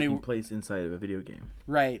Keanu taking place inside of a video game.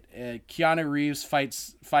 Right. Keanu Reeves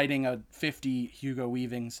fighting a 50 Hugo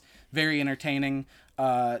Weavings. Very entertaining.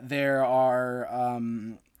 There are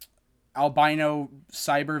albino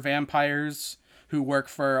cyber vampires who work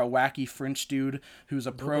for a wacky French dude who's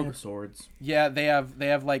a They have swords. Yeah, they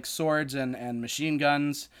have like swords and machine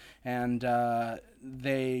guns, and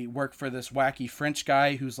they work for this wacky French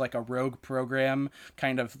guy who's like a rogue program,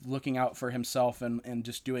 kind of looking out for himself and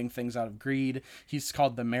just doing things out of greed. He's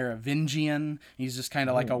called the Merovingian. He's just kind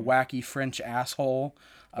of like a wacky French asshole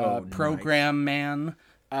program man.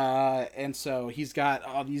 And so he's got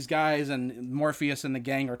all these guys, and Morpheus and the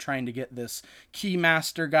gang are trying to get this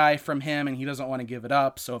Keymaster guy from him, and he doesn't want to give it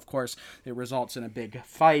up. So of course it results in a big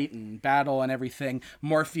fight and battle and everything.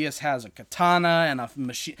 Morpheus has a katana and a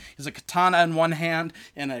machine. He's a katana in one hand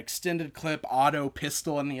and an extended clip auto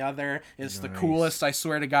pistol in the other. It's the coolest, I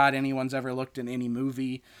swear to God, anyone's ever looked in any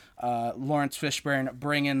movie. Lawrence Fishburne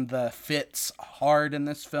bringing the fits hard in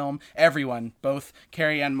this film. Everyone, both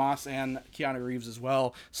Carrie-Anne Moss and Keanu Reeves as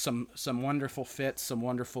well. Some wonderful fits, some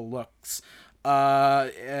wonderful looks.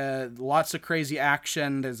 Lots of crazy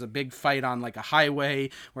action. There's a big fight on like a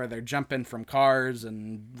highway where they're jumping from cars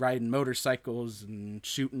and riding motorcycles and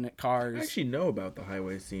shooting at cars. I actually know about the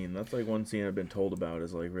highway scene. That's like one scene I've been told about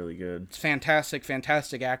is like really good. It's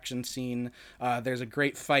fantastic action scene. There's a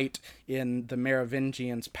great fight in the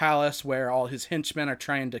Merovingian's palace where all his henchmen are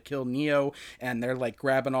trying to kill Neo, and they're like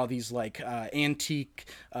grabbing all these like antique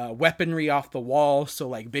weaponry off the wall. So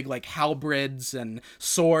like big like halberds and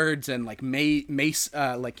swords and like maces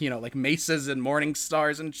and morning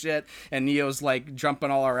stars and shit, and Neo's like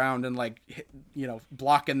jumping all around and like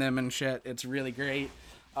blocking them and shit. It's really great.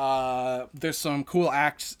 There's some cool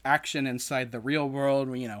action inside the real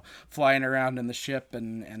world, flying around in the ship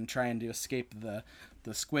and trying to escape the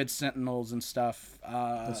squid sentinels and stuff.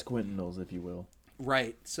 The squintinels, if you will.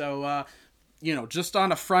 Right. So just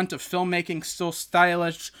on a front of filmmaking, still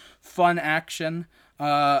stylish, fun action.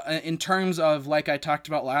 In terms of, like I talked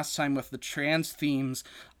about last time with the trans themes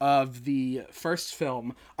of the first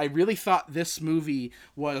film, I really thought this movie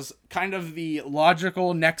was kind of the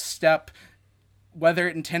logical next step, whether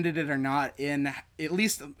it intended it or not, in, at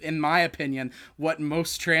least in my opinion, what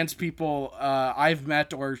most trans people I've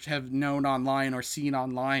met or have known online or seen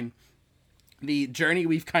online. The journey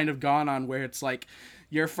we've kind of gone on where it's like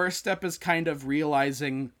your first step is kind of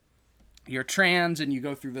realizing you're trans, and you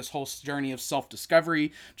go through this whole journey of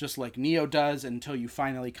self-discovery, just like Neo does, until you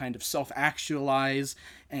finally kind of self-actualize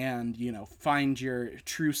and, find your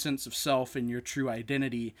true sense of self and your true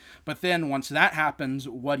identity. But then once that happens,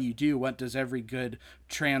 what do you do? What does every good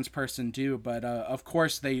trans person do? But of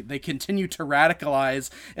course, they continue to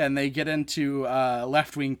radicalize, and they get into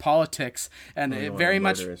left-wing politics, and it very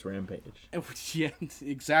much rampage. Yeah,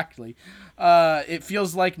 exactly. It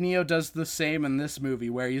feels like Neo does the same in this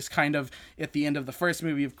movie, where he's kind of at the end of the first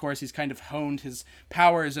movie, of course, he's kind of honed his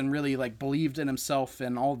powers and really like believed in himself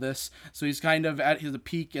and all this. So he's kind of at his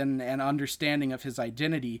peak and understanding of his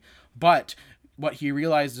identity. But what he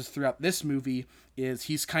realizes throughout this movie is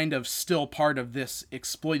he's kind of still part of this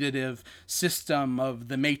exploitative system of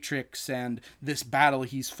the Matrix and this battle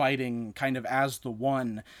he's fighting kind of as the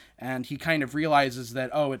One. And he kind of realizes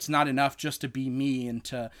that, it's not enough just to be me and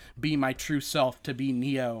to be my true self, to be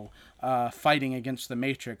Neo fighting against the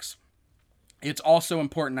Matrix. It's also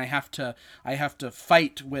important. I have to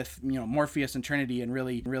fight with Morpheus and Trinity and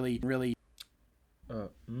really.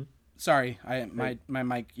 Sorry, my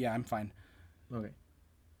mic. Yeah, I'm fine. Okay.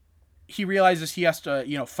 he realizes he has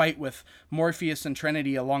to, fight with Morpheus and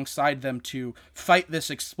Trinity alongside them to fight this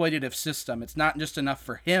exploitative system. It's not just enough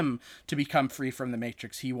for him to become free from the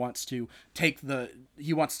Matrix. He wants to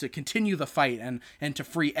continue the fight and to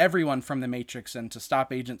free everyone from the Matrix and to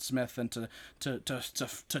stop Agent Smith and to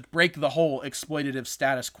break the whole exploitative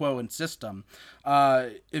status quo and system.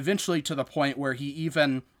 Eventually to the point where he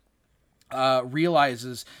even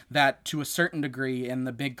realizes that to a certain degree in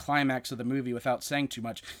the big climax of the movie, without saying too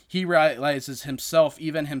much, he realizes himself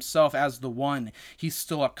as the one, he's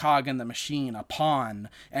still a cog in the machine, a pawn,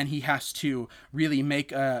 and he has to really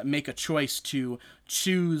make a choice to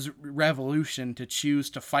choose revolution, to choose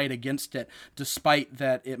to fight against it, despite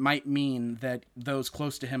that it might mean that those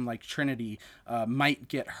close to him, like Trinity, might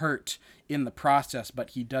get hurt in the process,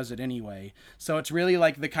 but he does it anyway. So it's really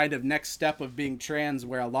like the kind of next step of being trans,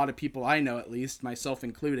 where a lot of people I know, at least myself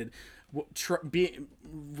included,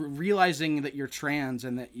 realizing that you're trans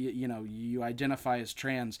and that you identify as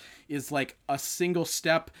trans is like a single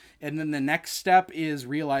step, and then the next step is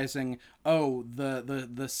realizing, oh,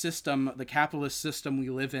 the system, the capitalist system we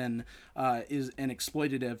live in is an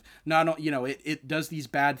exploitative. It does these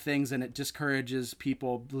bad things and it discourages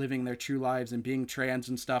people living their true lives and being trans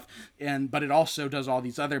and stuff, but it also does all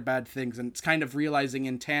these other bad things, and it's kind of realizing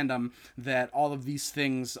in tandem that all of these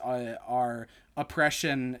things are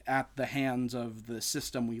oppression at the hands of the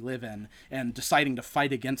system we live in, and deciding to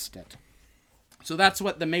fight against it. So that's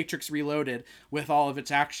what The Matrix Reloaded, with all of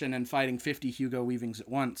its action and fighting 50 Hugo Weavings at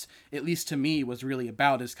once, at least to me, was really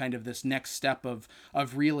about, is kind of this next step of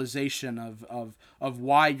realization of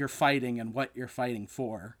why you're fighting and what you're fighting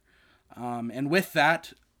for. And with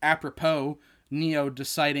that, apropos, Neo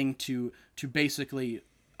deciding to basically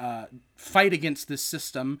fight against this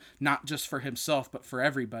system, not just for himself, but for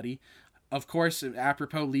everybody. Of course,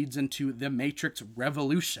 apropos leads into the Matrix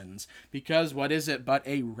Revolutions, because what is it but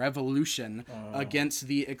a revolution against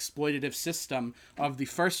the exploitative system of the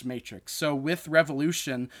first Matrix? So with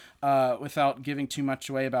Revolution, without giving too much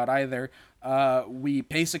away about either, we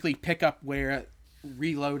basically pick up where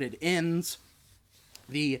Reloaded ends.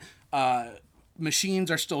 The machines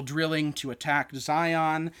are still drilling to attack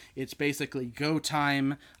Zion. It's basically go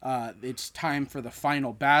time. It's time for the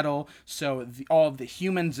final battle. So all of the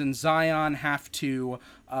humans in Zion have to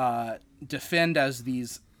defend, as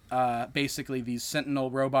these basically these Sentinel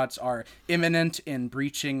robots are imminent in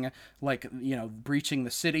breaching the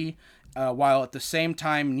city. While at the same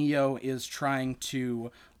time, Neo is trying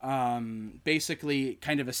to basically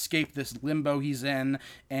kind of escape this limbo he's in,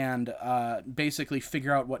 and basically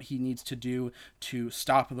figure out what he needs to do to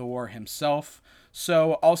stop the war himself.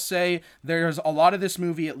 So I'll say there's a lot of this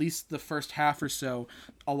movie, at least the first half or so,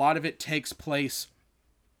 a lot of it takes place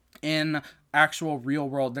in actual real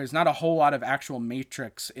world. There's not a whole lot of actual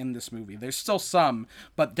Matrix in this movie. There's still some,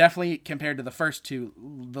 but definitely compared to the first two,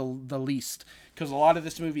 the least, because a lot of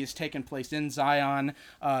this movie is taking place in Zion.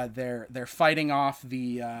 They're fighting off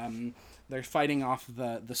the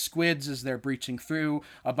squids as they're breaching through.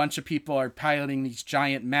 A bunch of people are piloting these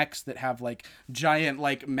giant mechs that have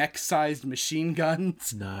giant mech-sized machine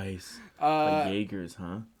guns. Nice. Like Jaegers,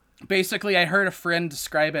 huh? Basically, I heard a friend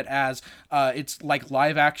describe it as it's like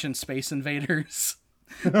live-action Space Invaders.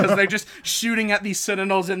 Because they're just shooting at these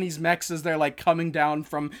Sentinels and these mechs as they're coming down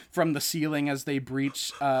from the ceiling as they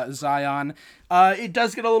breach Zion. It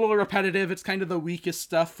does get a little repetitive. It's kind of the weakest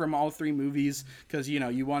stuff from all three movies, because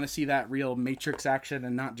you want to see that real Matrix action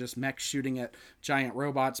and not just mechs shooting at giant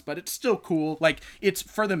robots. But it's still cool. It's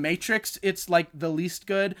for the Matrix, it's the least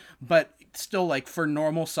good, but still for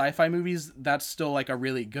normal sci-fi movies, that's still a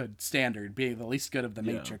really good standard, being the least good of the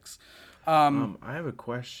Matrix. I have a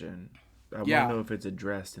question. I want to know if it's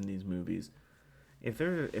addressed in these movies. If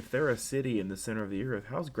they're a city in the center of the earth,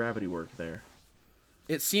 how's gravity work there?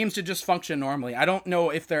 It seems to just function normally. I don't know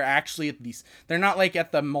if they're actually at these. They're not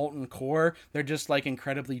at the molten core. They're just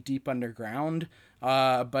incredibly deep underground.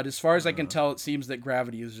 But as far as I can tell, it seems that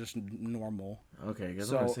gravity is just normal. Okay,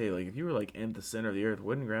 because I was gonna say if you were in the center of the earth,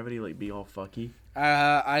 wouldn't gravity be all fucky?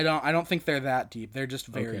 I don't think they're that deep. They're just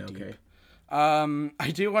very deep. Okay.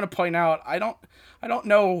 I do want to point out, I don't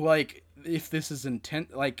know if this is intent.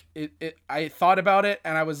 I thought about it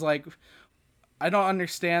and I was I don't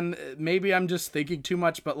understand. Maybe I'm just thinking too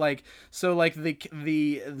much, but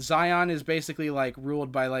the Zion is basically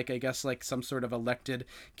ruled by I guess some sort of elected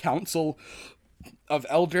council of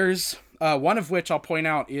elders. One of which I'll point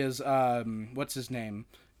out is what's his name?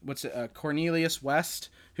 Cornelius West,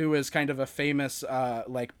 who is kind of a famous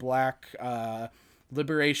black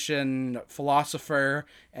liberation philosopher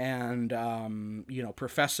and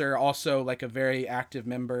professor, also like a very active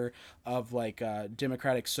member of like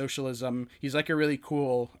democratic socialism. He's like a really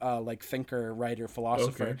cool like thinker, writer,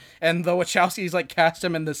 philosopher. Okay. And the Wachowskis like cast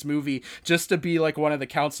him in this movie just to be like one of the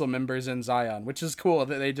council members in Zion, which is cool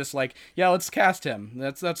that they just like, yeah, let's cast him.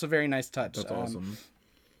 That's a very nice touch. That's awesome.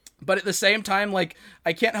 But at the same time, like,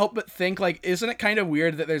 I can't help but think, like, isn't it kind of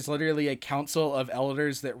weird that there's literally a council of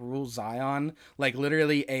elders that rule Zion? Like,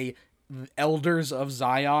 literally a elders of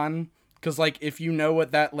Zion? Because, like, if you know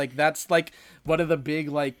what that, like, that's, like, one of the big,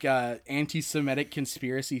 like, anti-Semitic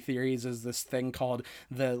conspiracy theories is this thing called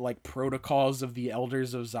the, like, Protocols of the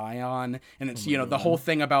Elders of Zion. And it's, the whole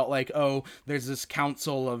thing about, like, oh, there's this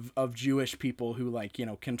council of Jewish people who, like,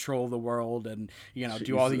 control the world and,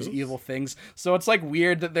 do all these evil things. So it's, like,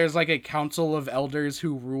 weird that there's, like, a council of elders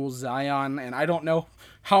who rule Zion. And I don't know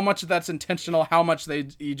how much that's intentional, how much they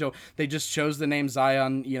just chose the name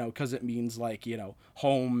Zion, because it means, like,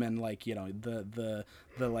 home and, like, the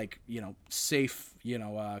like, safe,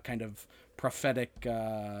 kind of prophetic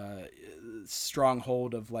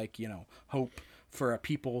stronghold of, like, hope for a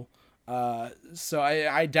people. So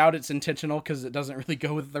I doubt it's intentional because it doesn't really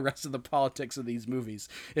go with the rest of the politics of these movies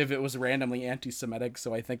if it was randomly anti-Semitic.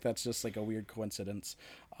 So I think that's just like a weird coincidence.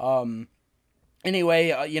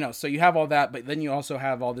 Anyway, so you have all that, but then you also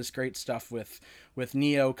have all this great stuff with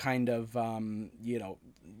Neo kind of,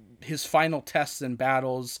 his final tests and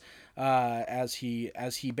battles, as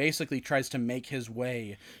he basically tries to make his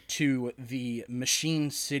way to the Machine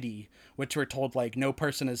City, which we're told like no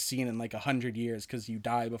person has seen in like 100 years because you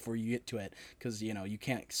die before you get to it because you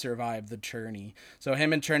can't survive the journey. So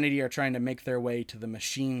him and Trinity are trying to make their way to the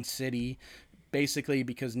Machine City, basically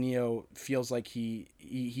because Neo feels like he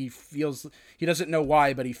feels, he doesn't know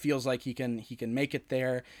why, but he feels like he can make it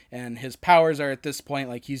there, and his powers are at this point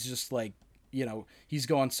like he's just like, he's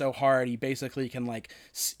going so hard. He basically can like,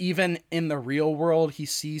 even in the real world, he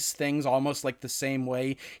sees things almost like the same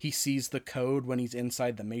way he sees the code when he's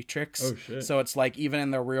inside the Matrix. Oh shit. So it's like, even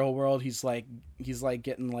in the real world, he's like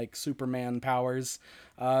getting like Superman powers.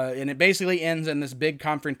 And it basically ends in this big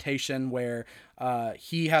confrontation where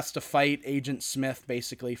he has to fight Agent Smith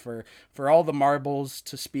basically for all the marbles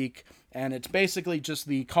to speak. And it's basically just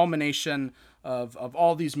the culmination of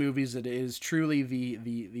all these movies. It is truly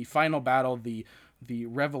the final battle, the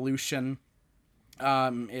revolution.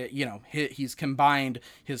 He's combined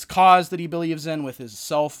his cause that he believes in with his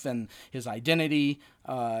self and his identity.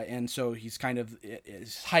 And so he's kind of at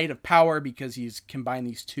his height of power because he's combined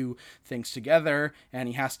these two things together, and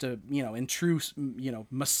he has to, in true,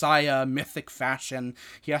 Messiah mythic fashion,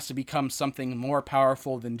 he has to become something more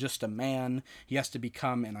powerful than just a man. He has to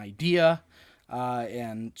become an idea.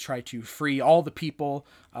 And try to free all the people,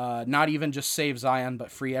 not even just save Zion, but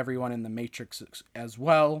free everyone in the Matrix as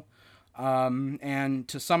well. And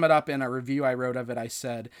to sum it up in a review I wrote of it, I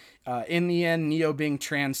said, in the end, Neo being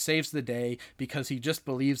trans saves the day because he just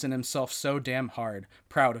believes in himself so damn hard.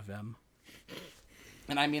 Proud of him.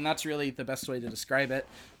 And I mean, that's really the best way to describe it.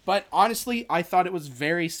 But honestly, I thought it was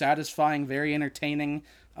very satisfying, very entertaining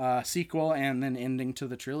sequel and then ending to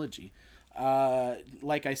the trilogy.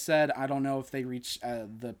 Like I said, I don't know if they reach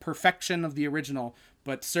the perfection of the original,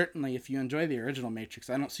 but certainly if you enjoy the original Matrix,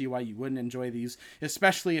 I don't see why you wouldn't enjoy these,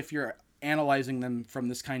 especially if you're analyzing them from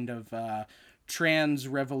this kind of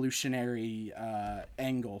trans-revolutionary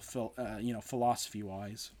angle,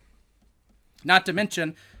 philosophy-wise. Not to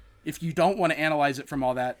mention, if you don't want to analyze it from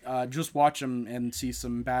all that, just watch them and see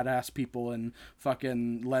some badass people in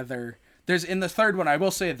fucking leather. There's, in the third one, I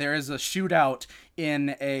will say there is a shootout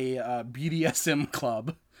in a BDSM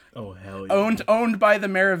club. Oh hell yeah. Owned by the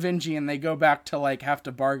Merovingian. They go back to like have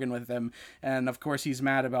to bargain with him, and of course he's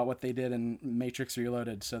mad about what they did in Matrix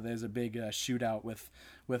Reloaded. So there's a big shootout with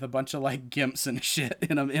a bunch of like gimps and shit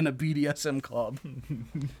in a BDSM club.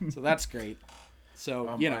 So that's great. So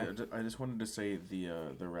I just wanted to say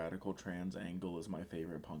the radical trans angle is my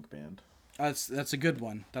favorite punk band. That's a good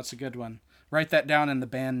one. That's a good one. Write that down in the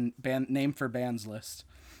band name for bands list.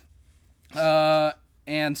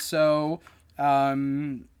 And so,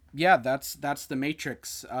 yeah, that's the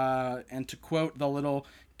Matrix. And to quote the little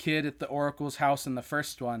kid at the Oracle's house in the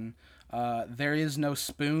first one, there is no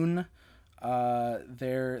spoon.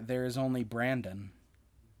 There is only Brandon.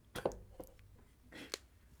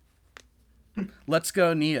 Let's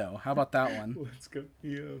go Neo. How about that one? Let's go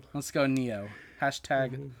Neo. Let's go Neo.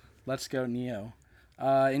 Hashtag Let's go Neo.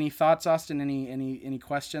 Any thoughts, Austin? Any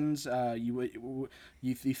questions? You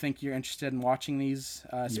think you're interested in watching these,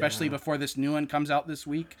 especially before this new one comes out this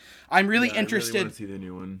week? I'm really interested. I really want to see the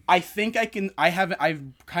new one. I think I can. I've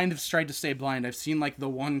kind of tried to stay blind. I've seen like the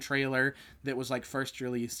one trailer that was like first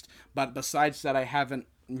released, but besides that, I haven't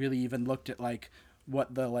really even looked at like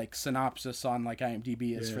what the like synopsis on like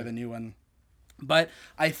IMDb is for the new one. But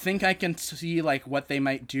I think I can see like what they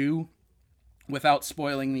might do without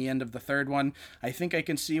spoiling the end of the third one. I think I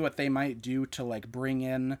can see what they might do to like bring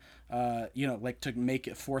in, like to make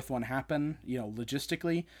a fourth one happen,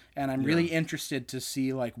 logistically. And I'm really interested to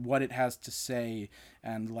see like what it has to say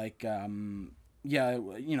and like,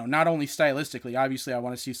 not only stylistically, obviously I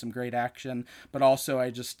want to see some great action, but also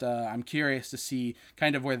I'm curious to see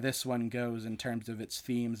kind of where this one goes in terms of its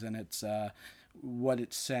themes and its, what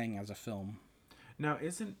it's saying as a film. Now,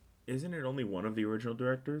 isn't it only one of the original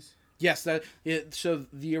directors? Yes, so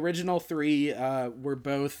the original three were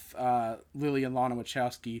both Lily and Lana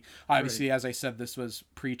Wachowski. Obviously, as I said, this was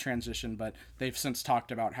pre-transition, but they've since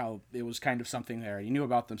talked about how it was kind of something they already knew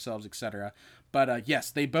about themselves, etc. But yes,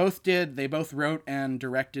 they both wrote and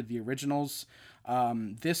directed the originals.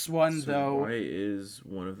 This one, though... why is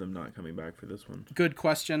one of them not coming back for this one? Good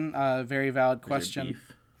question. Very valid question. Is there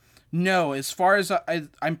beef? No, as far as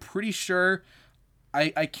I'm pretty sure...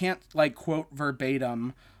 I can't, like, quote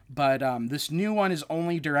verbatim... But this new one is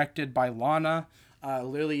only directed by Lana.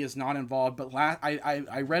 Lily is not involved. But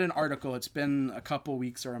I read an article. It's been a couple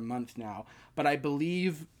weeks or a month now. But I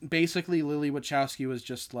believe basically Lily Wachowski was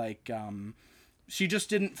just like, she just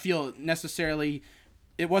didn't feel necessarily...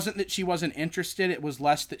 It wasn't that she wasn't interested. It was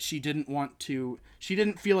less that she didn't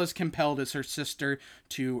feel as compelled as her sister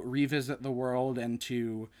to revisit the world and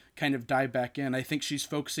to kind of dive back in. I think she's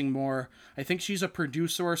focusing more. I think she's a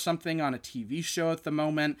producer or something on a TV show at the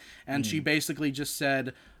moment. And she basically just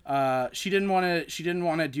said, she didn't want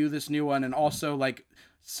to do this new one. And also like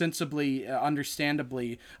sensibly,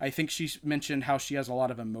 understandably, I think she mentioned how she has a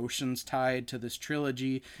lot of emotions tied to this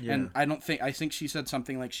trilogy. Yeah. And I think she said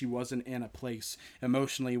something like she wasn't in a place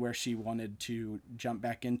emotionally where she wanted to jump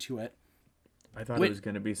back into it. I thought it was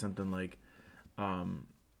going to be something like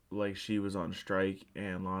she was on strike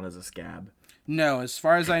and Lana's a scab. No, as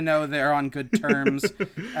far as I know, they're on good terms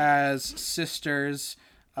as sisters,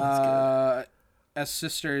 and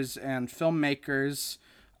filmmakers.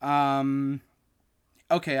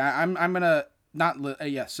 Okay, I'm gonna not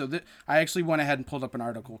so I actually went ahead and pulled up an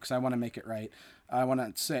article because I want to make it right. I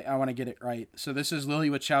want to get it right. So this is Lily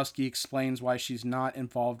Wachowski explains why she's not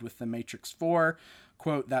involved with The Matrix 4.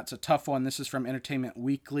 Quote, "That's a tough one." This is from Entertainment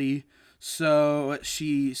Weekly. So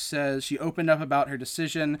she says she opened up about her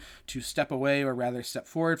decision to step away, or rather step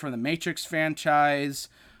forward, from the Matrix franchise.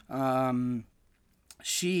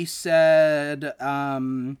 She said,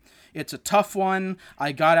 "It's a tough one.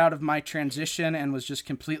 I got out of my transition and was just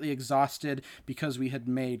completely exhausted because we had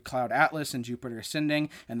made Cloud Atlas and Jupiter Ascending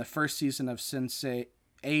and the first season of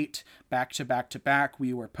Sense8 back to back to back.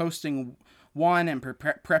 We were posting one and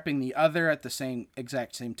prepping the other at the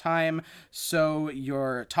exact same time. So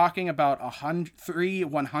you're talking about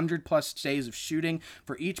 100 plus days of shooting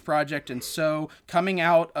for each project. And so coming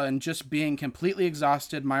out and just being completely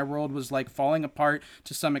exhausted, my world was like falling apart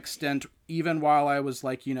to some extent, even while I was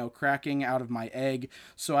like, cracking out of my egg.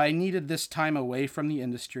 So I needed this time away from the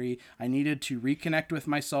industry. I needed to reconnect with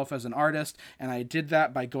myself as an artist. And I did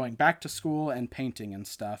that by going back to school and painting and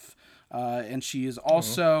stuff." And she is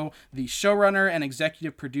also the showrunner and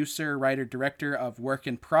executive producer, writer, director of Work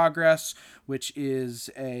in Progress, which is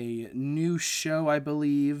a new show, I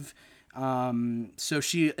believe. So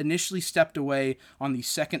she initially stepped away on the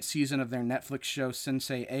second season of their Netflix show,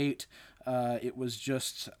 Sense8. It was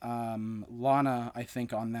just Lana, I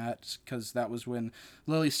think, on that, because that was when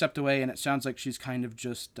Lily stepped away, and it sounds like she's kind of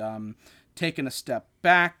just taken a step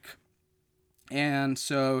back. And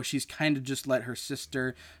so she's kind of just let her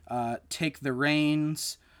sister take the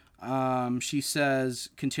reins. She says,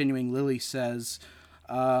 continuing, Lily says,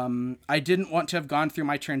 "I didn't want to have gone through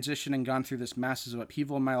my transition and gone through this massive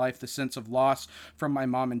upheaval in my life, the sense of loss from my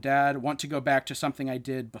mom and dad. Want to go back to something I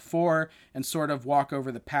did before and sort of walk over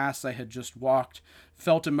the paths I had just walked.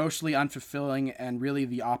 Felt emotionally unfulfilling and really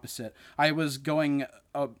the opposite. I was going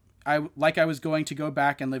to go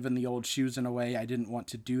back and live in the old shoes in a way. I didn't want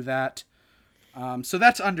to do that." So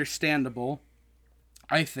that's understandable,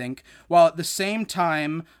 I think. While at the same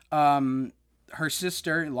time, her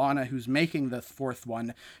sister Lana, who's making the fourth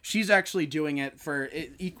one, she's actually doing it for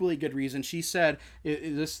equally good reason. She said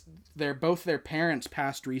their parents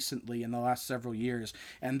passed recently in the last several years,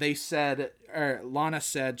 and they said, Lana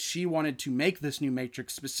said she wanted to make this new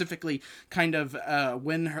Matrix specifically kind of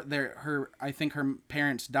when I think her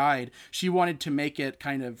parents died. She wanted to make it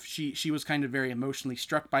kind of, she was kind of very emotionally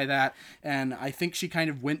struck by that, and I think she kind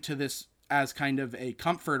of went to this as kind of a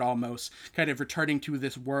comfort, almost kind of returning to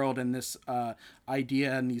this world and this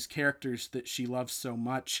idea and these characters that she loves so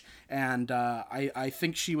much. And I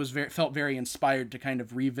think she was felt very inspired to kind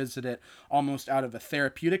of revisit it almost out of a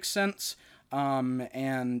therapeutic sense,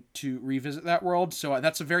 and to revisit that world. So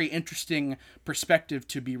that's a very interesting perspective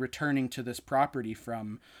to be returning to this property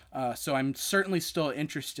from. So I'm certainly still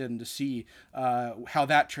interested in to see how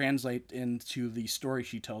that translates into the story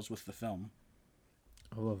she tells with the film.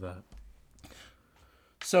 I love that.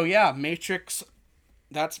 So yeah, Matrix,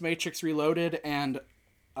 that's Matrix Reloaded and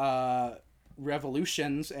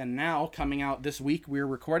Revolutions, and now coming out this week, we're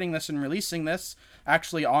recording this and releasing this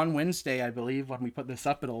actually on Wednesday, I believe. When we put this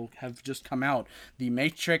up, it'll have just come out. The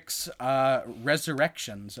Matrix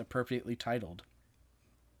Resurrections, appropriately titled.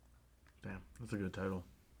 Damn, that's a good title.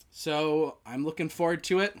 So I'm looking forward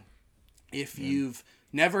to it. If you've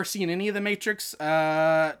never seen any of the Matrix,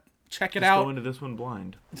 check it out. Go into this one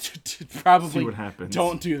blind. Probably see what happens.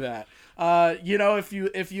 Don't do that.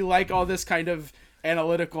 If you like all this kind of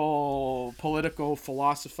analytical, political,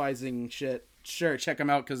 philosophizing shit, sure, check them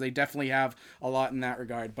out, because they definitely have a lot in that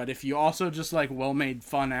regard. But if you also just like well-made,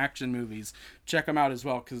 fun action movies, check them out as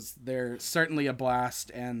well, because they're certainly a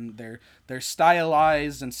blast, and they're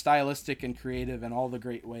stylized and stylistic and creative in all the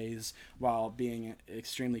great ways, while being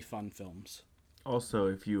extremely fun films. Also,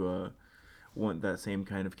 if you want that same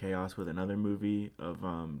kind of chaos with another movie of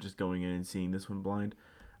just going in and seeing this one blind,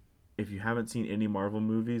 if you haven't seen any Marvel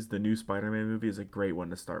movies, the new Spider-Man movie is a great one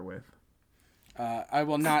to start with. I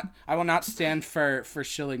will not stand for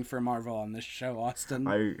shilling for Marvel on this show, Austin.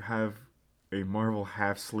 I have a Marvel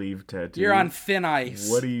half sleeve tattoo. You're on thin ice.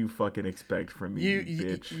 What do you fucking expect from me,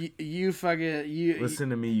 bitch? You fucking listen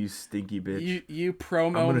to me, you stinky bitch. You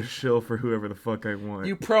promo. I'm gonna shill for whoever the fuck I want.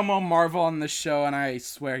 You promo Marvel on the show, and I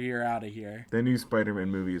swear you're out of here. The new Spider-Man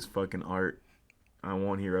movie is fucking art. I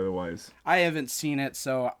won't hear otherwise. I haven't seen it,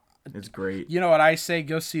 so it's great. You know what I say?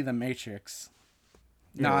 Go see The Matrix,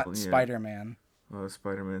 not Spider-Man.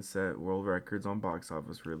 Spider-Man set world records on box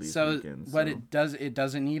office release weekend. But it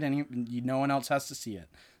doesn't need any. No one else has to see it.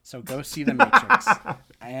 So go see The Matrix.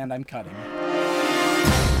 And I'm cutting.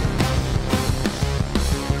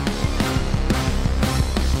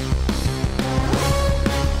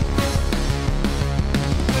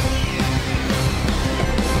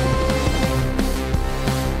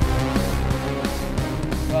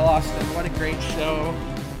 Well, Austin, what a great show.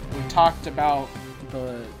 We talked about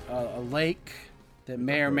a lake that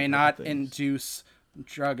may or may not induce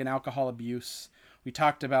drug and alcohol abuse. We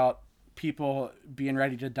talked about people being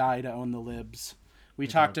ready to die to own the libs. We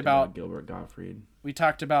talked about Gilbert Gottfried. We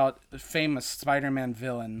talked about a famous Spider-Man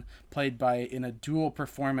villain played in a dual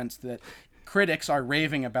performance that critics are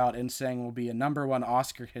raving about and saying will be a #1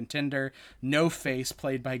 Oscar contender. No Face,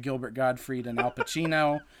 played by Gilbert Gottfried and Al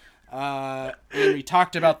Pacino. And we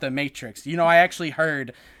talked about The Matrix. I actually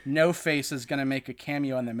heard No Face is going to make a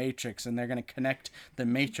cameo in The Matrix, and they're going to connect The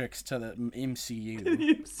Matrix to the MCU. The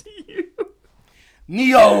MCU.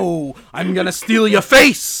 Neo, I'm going to steal your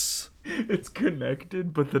face! It's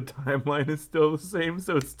connected, but the timeline is still the same,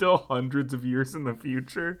 so it's still hundreds of years in the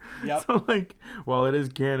future. Yep. So, while it is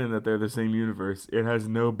canon that they're the same universe, it has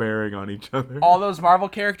no bearing on each other. All those Marvel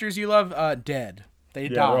characters you love, dead. They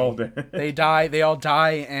die. They're all dead. They all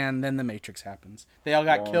die, and then the Matrix happens. They all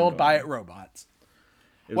got killed by robots.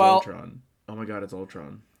 It's Ultron. Oh my god, it's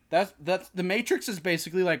Ultron. That's the Matrix is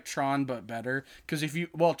basically like Tron, but better. Because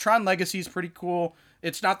Tron Legacy is pretty cool.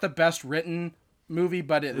 It's not the best written movie,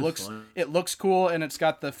 but it looks cool, and it's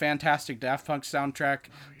got the fantastic Daft Punk soundtrack.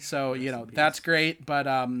 So that's great. But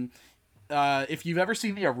if you've ever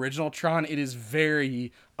seen the original Tron, it is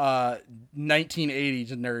very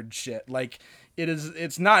 1980s nerd shit.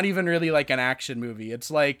 It's not even really like an action movie. It's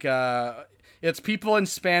like it's people in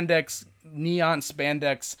spandex, neon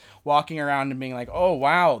spandex, walking around and being like, "Oh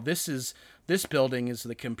wow, this building is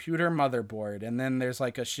the computer motherboard." And then there's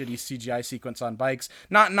like a shitty CGI sequence on bikes.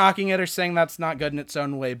 Not knocking it or saying that's not good in its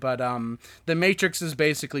own way, but The Matrix is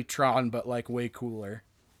basically Tron, but way cooler.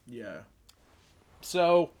 Yeah.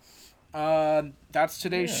 So that's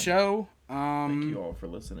today's show. Thank you all for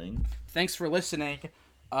listening. Thanks for listening.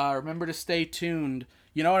 Remember to stay tuned.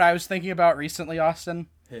 You know what I was thinking about recently, Austin?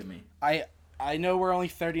 Hit me. I I know we're only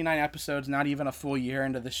 39 episodes, not even a full year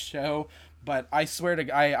into the show, but I swear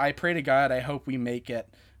to I pray to God, I hope we make it.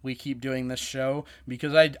 We keep doing this show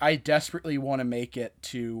because I desperately want to make it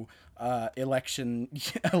to election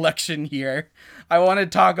year. I want to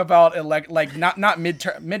talk about not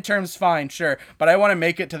midterms, fine, sure, but I want to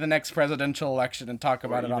make it to the next presidential election and talk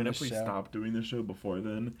about it on the show. Even if we stop doing the show before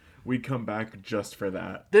then, we come back just for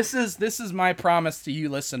that. This is my promise to you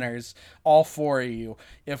listeners, all four of you.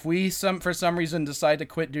 If we for some reason decide to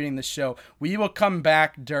quit doing the show, we will come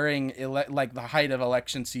back during the height of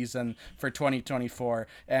election season for 2024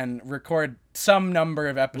 and record some number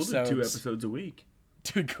of episodes. We'll do 2 episodes a week.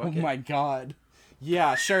 Dude, oh my God.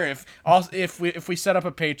 Yeah, sure. If we set up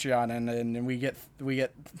a Patreon and we get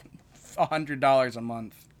 $100 a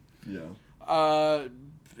month. Yeah.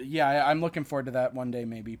 Yeah, I'm looking forward to that one day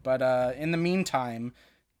maybe. But in the meantime,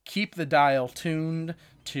 keep the dial tuned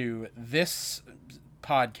to this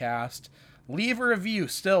podcast. Leave a review.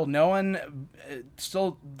 Still the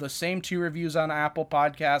same 2 reviews on Apple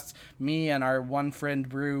Podcasts. Me and our one friend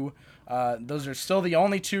Brew. Those are still the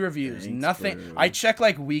only 2 reviews. Thanks, Nothing. Brew. I check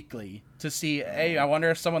weekly to see. Hey, I wonder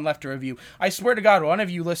if someone left a review. I swear to God, one of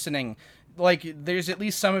you listening. There's at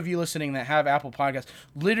least some of you listening that have Apple Podcasts.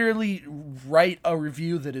 Literally write a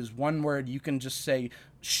review that is one word. You can just say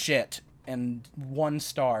shit and 1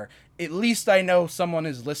 star. At least I know someone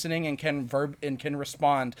is listening and can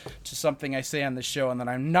respond to something I say on the show, and that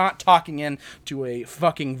I'm not talking into a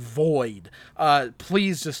fucking void.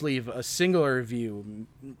 Please just leave a single review.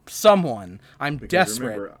 Someone. I'm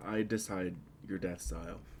desperate. Remember, I decide your death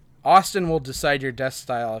style. Austin will decide your death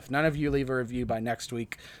style. If none of you leave a review by next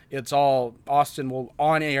week, it's all Austin will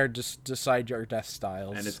on air just decide your death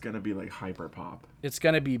styles. And it's going to be hyper pop. It's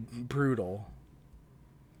going to be brutal.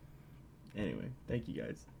 Anyway, thank you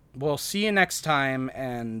guys. We'll see you next time,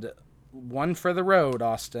 and one for the road,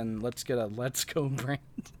 Austin. Let's get a Let's Go brand.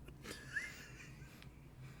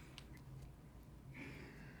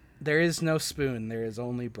 There is no spoon. There is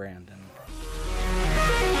only Brandon.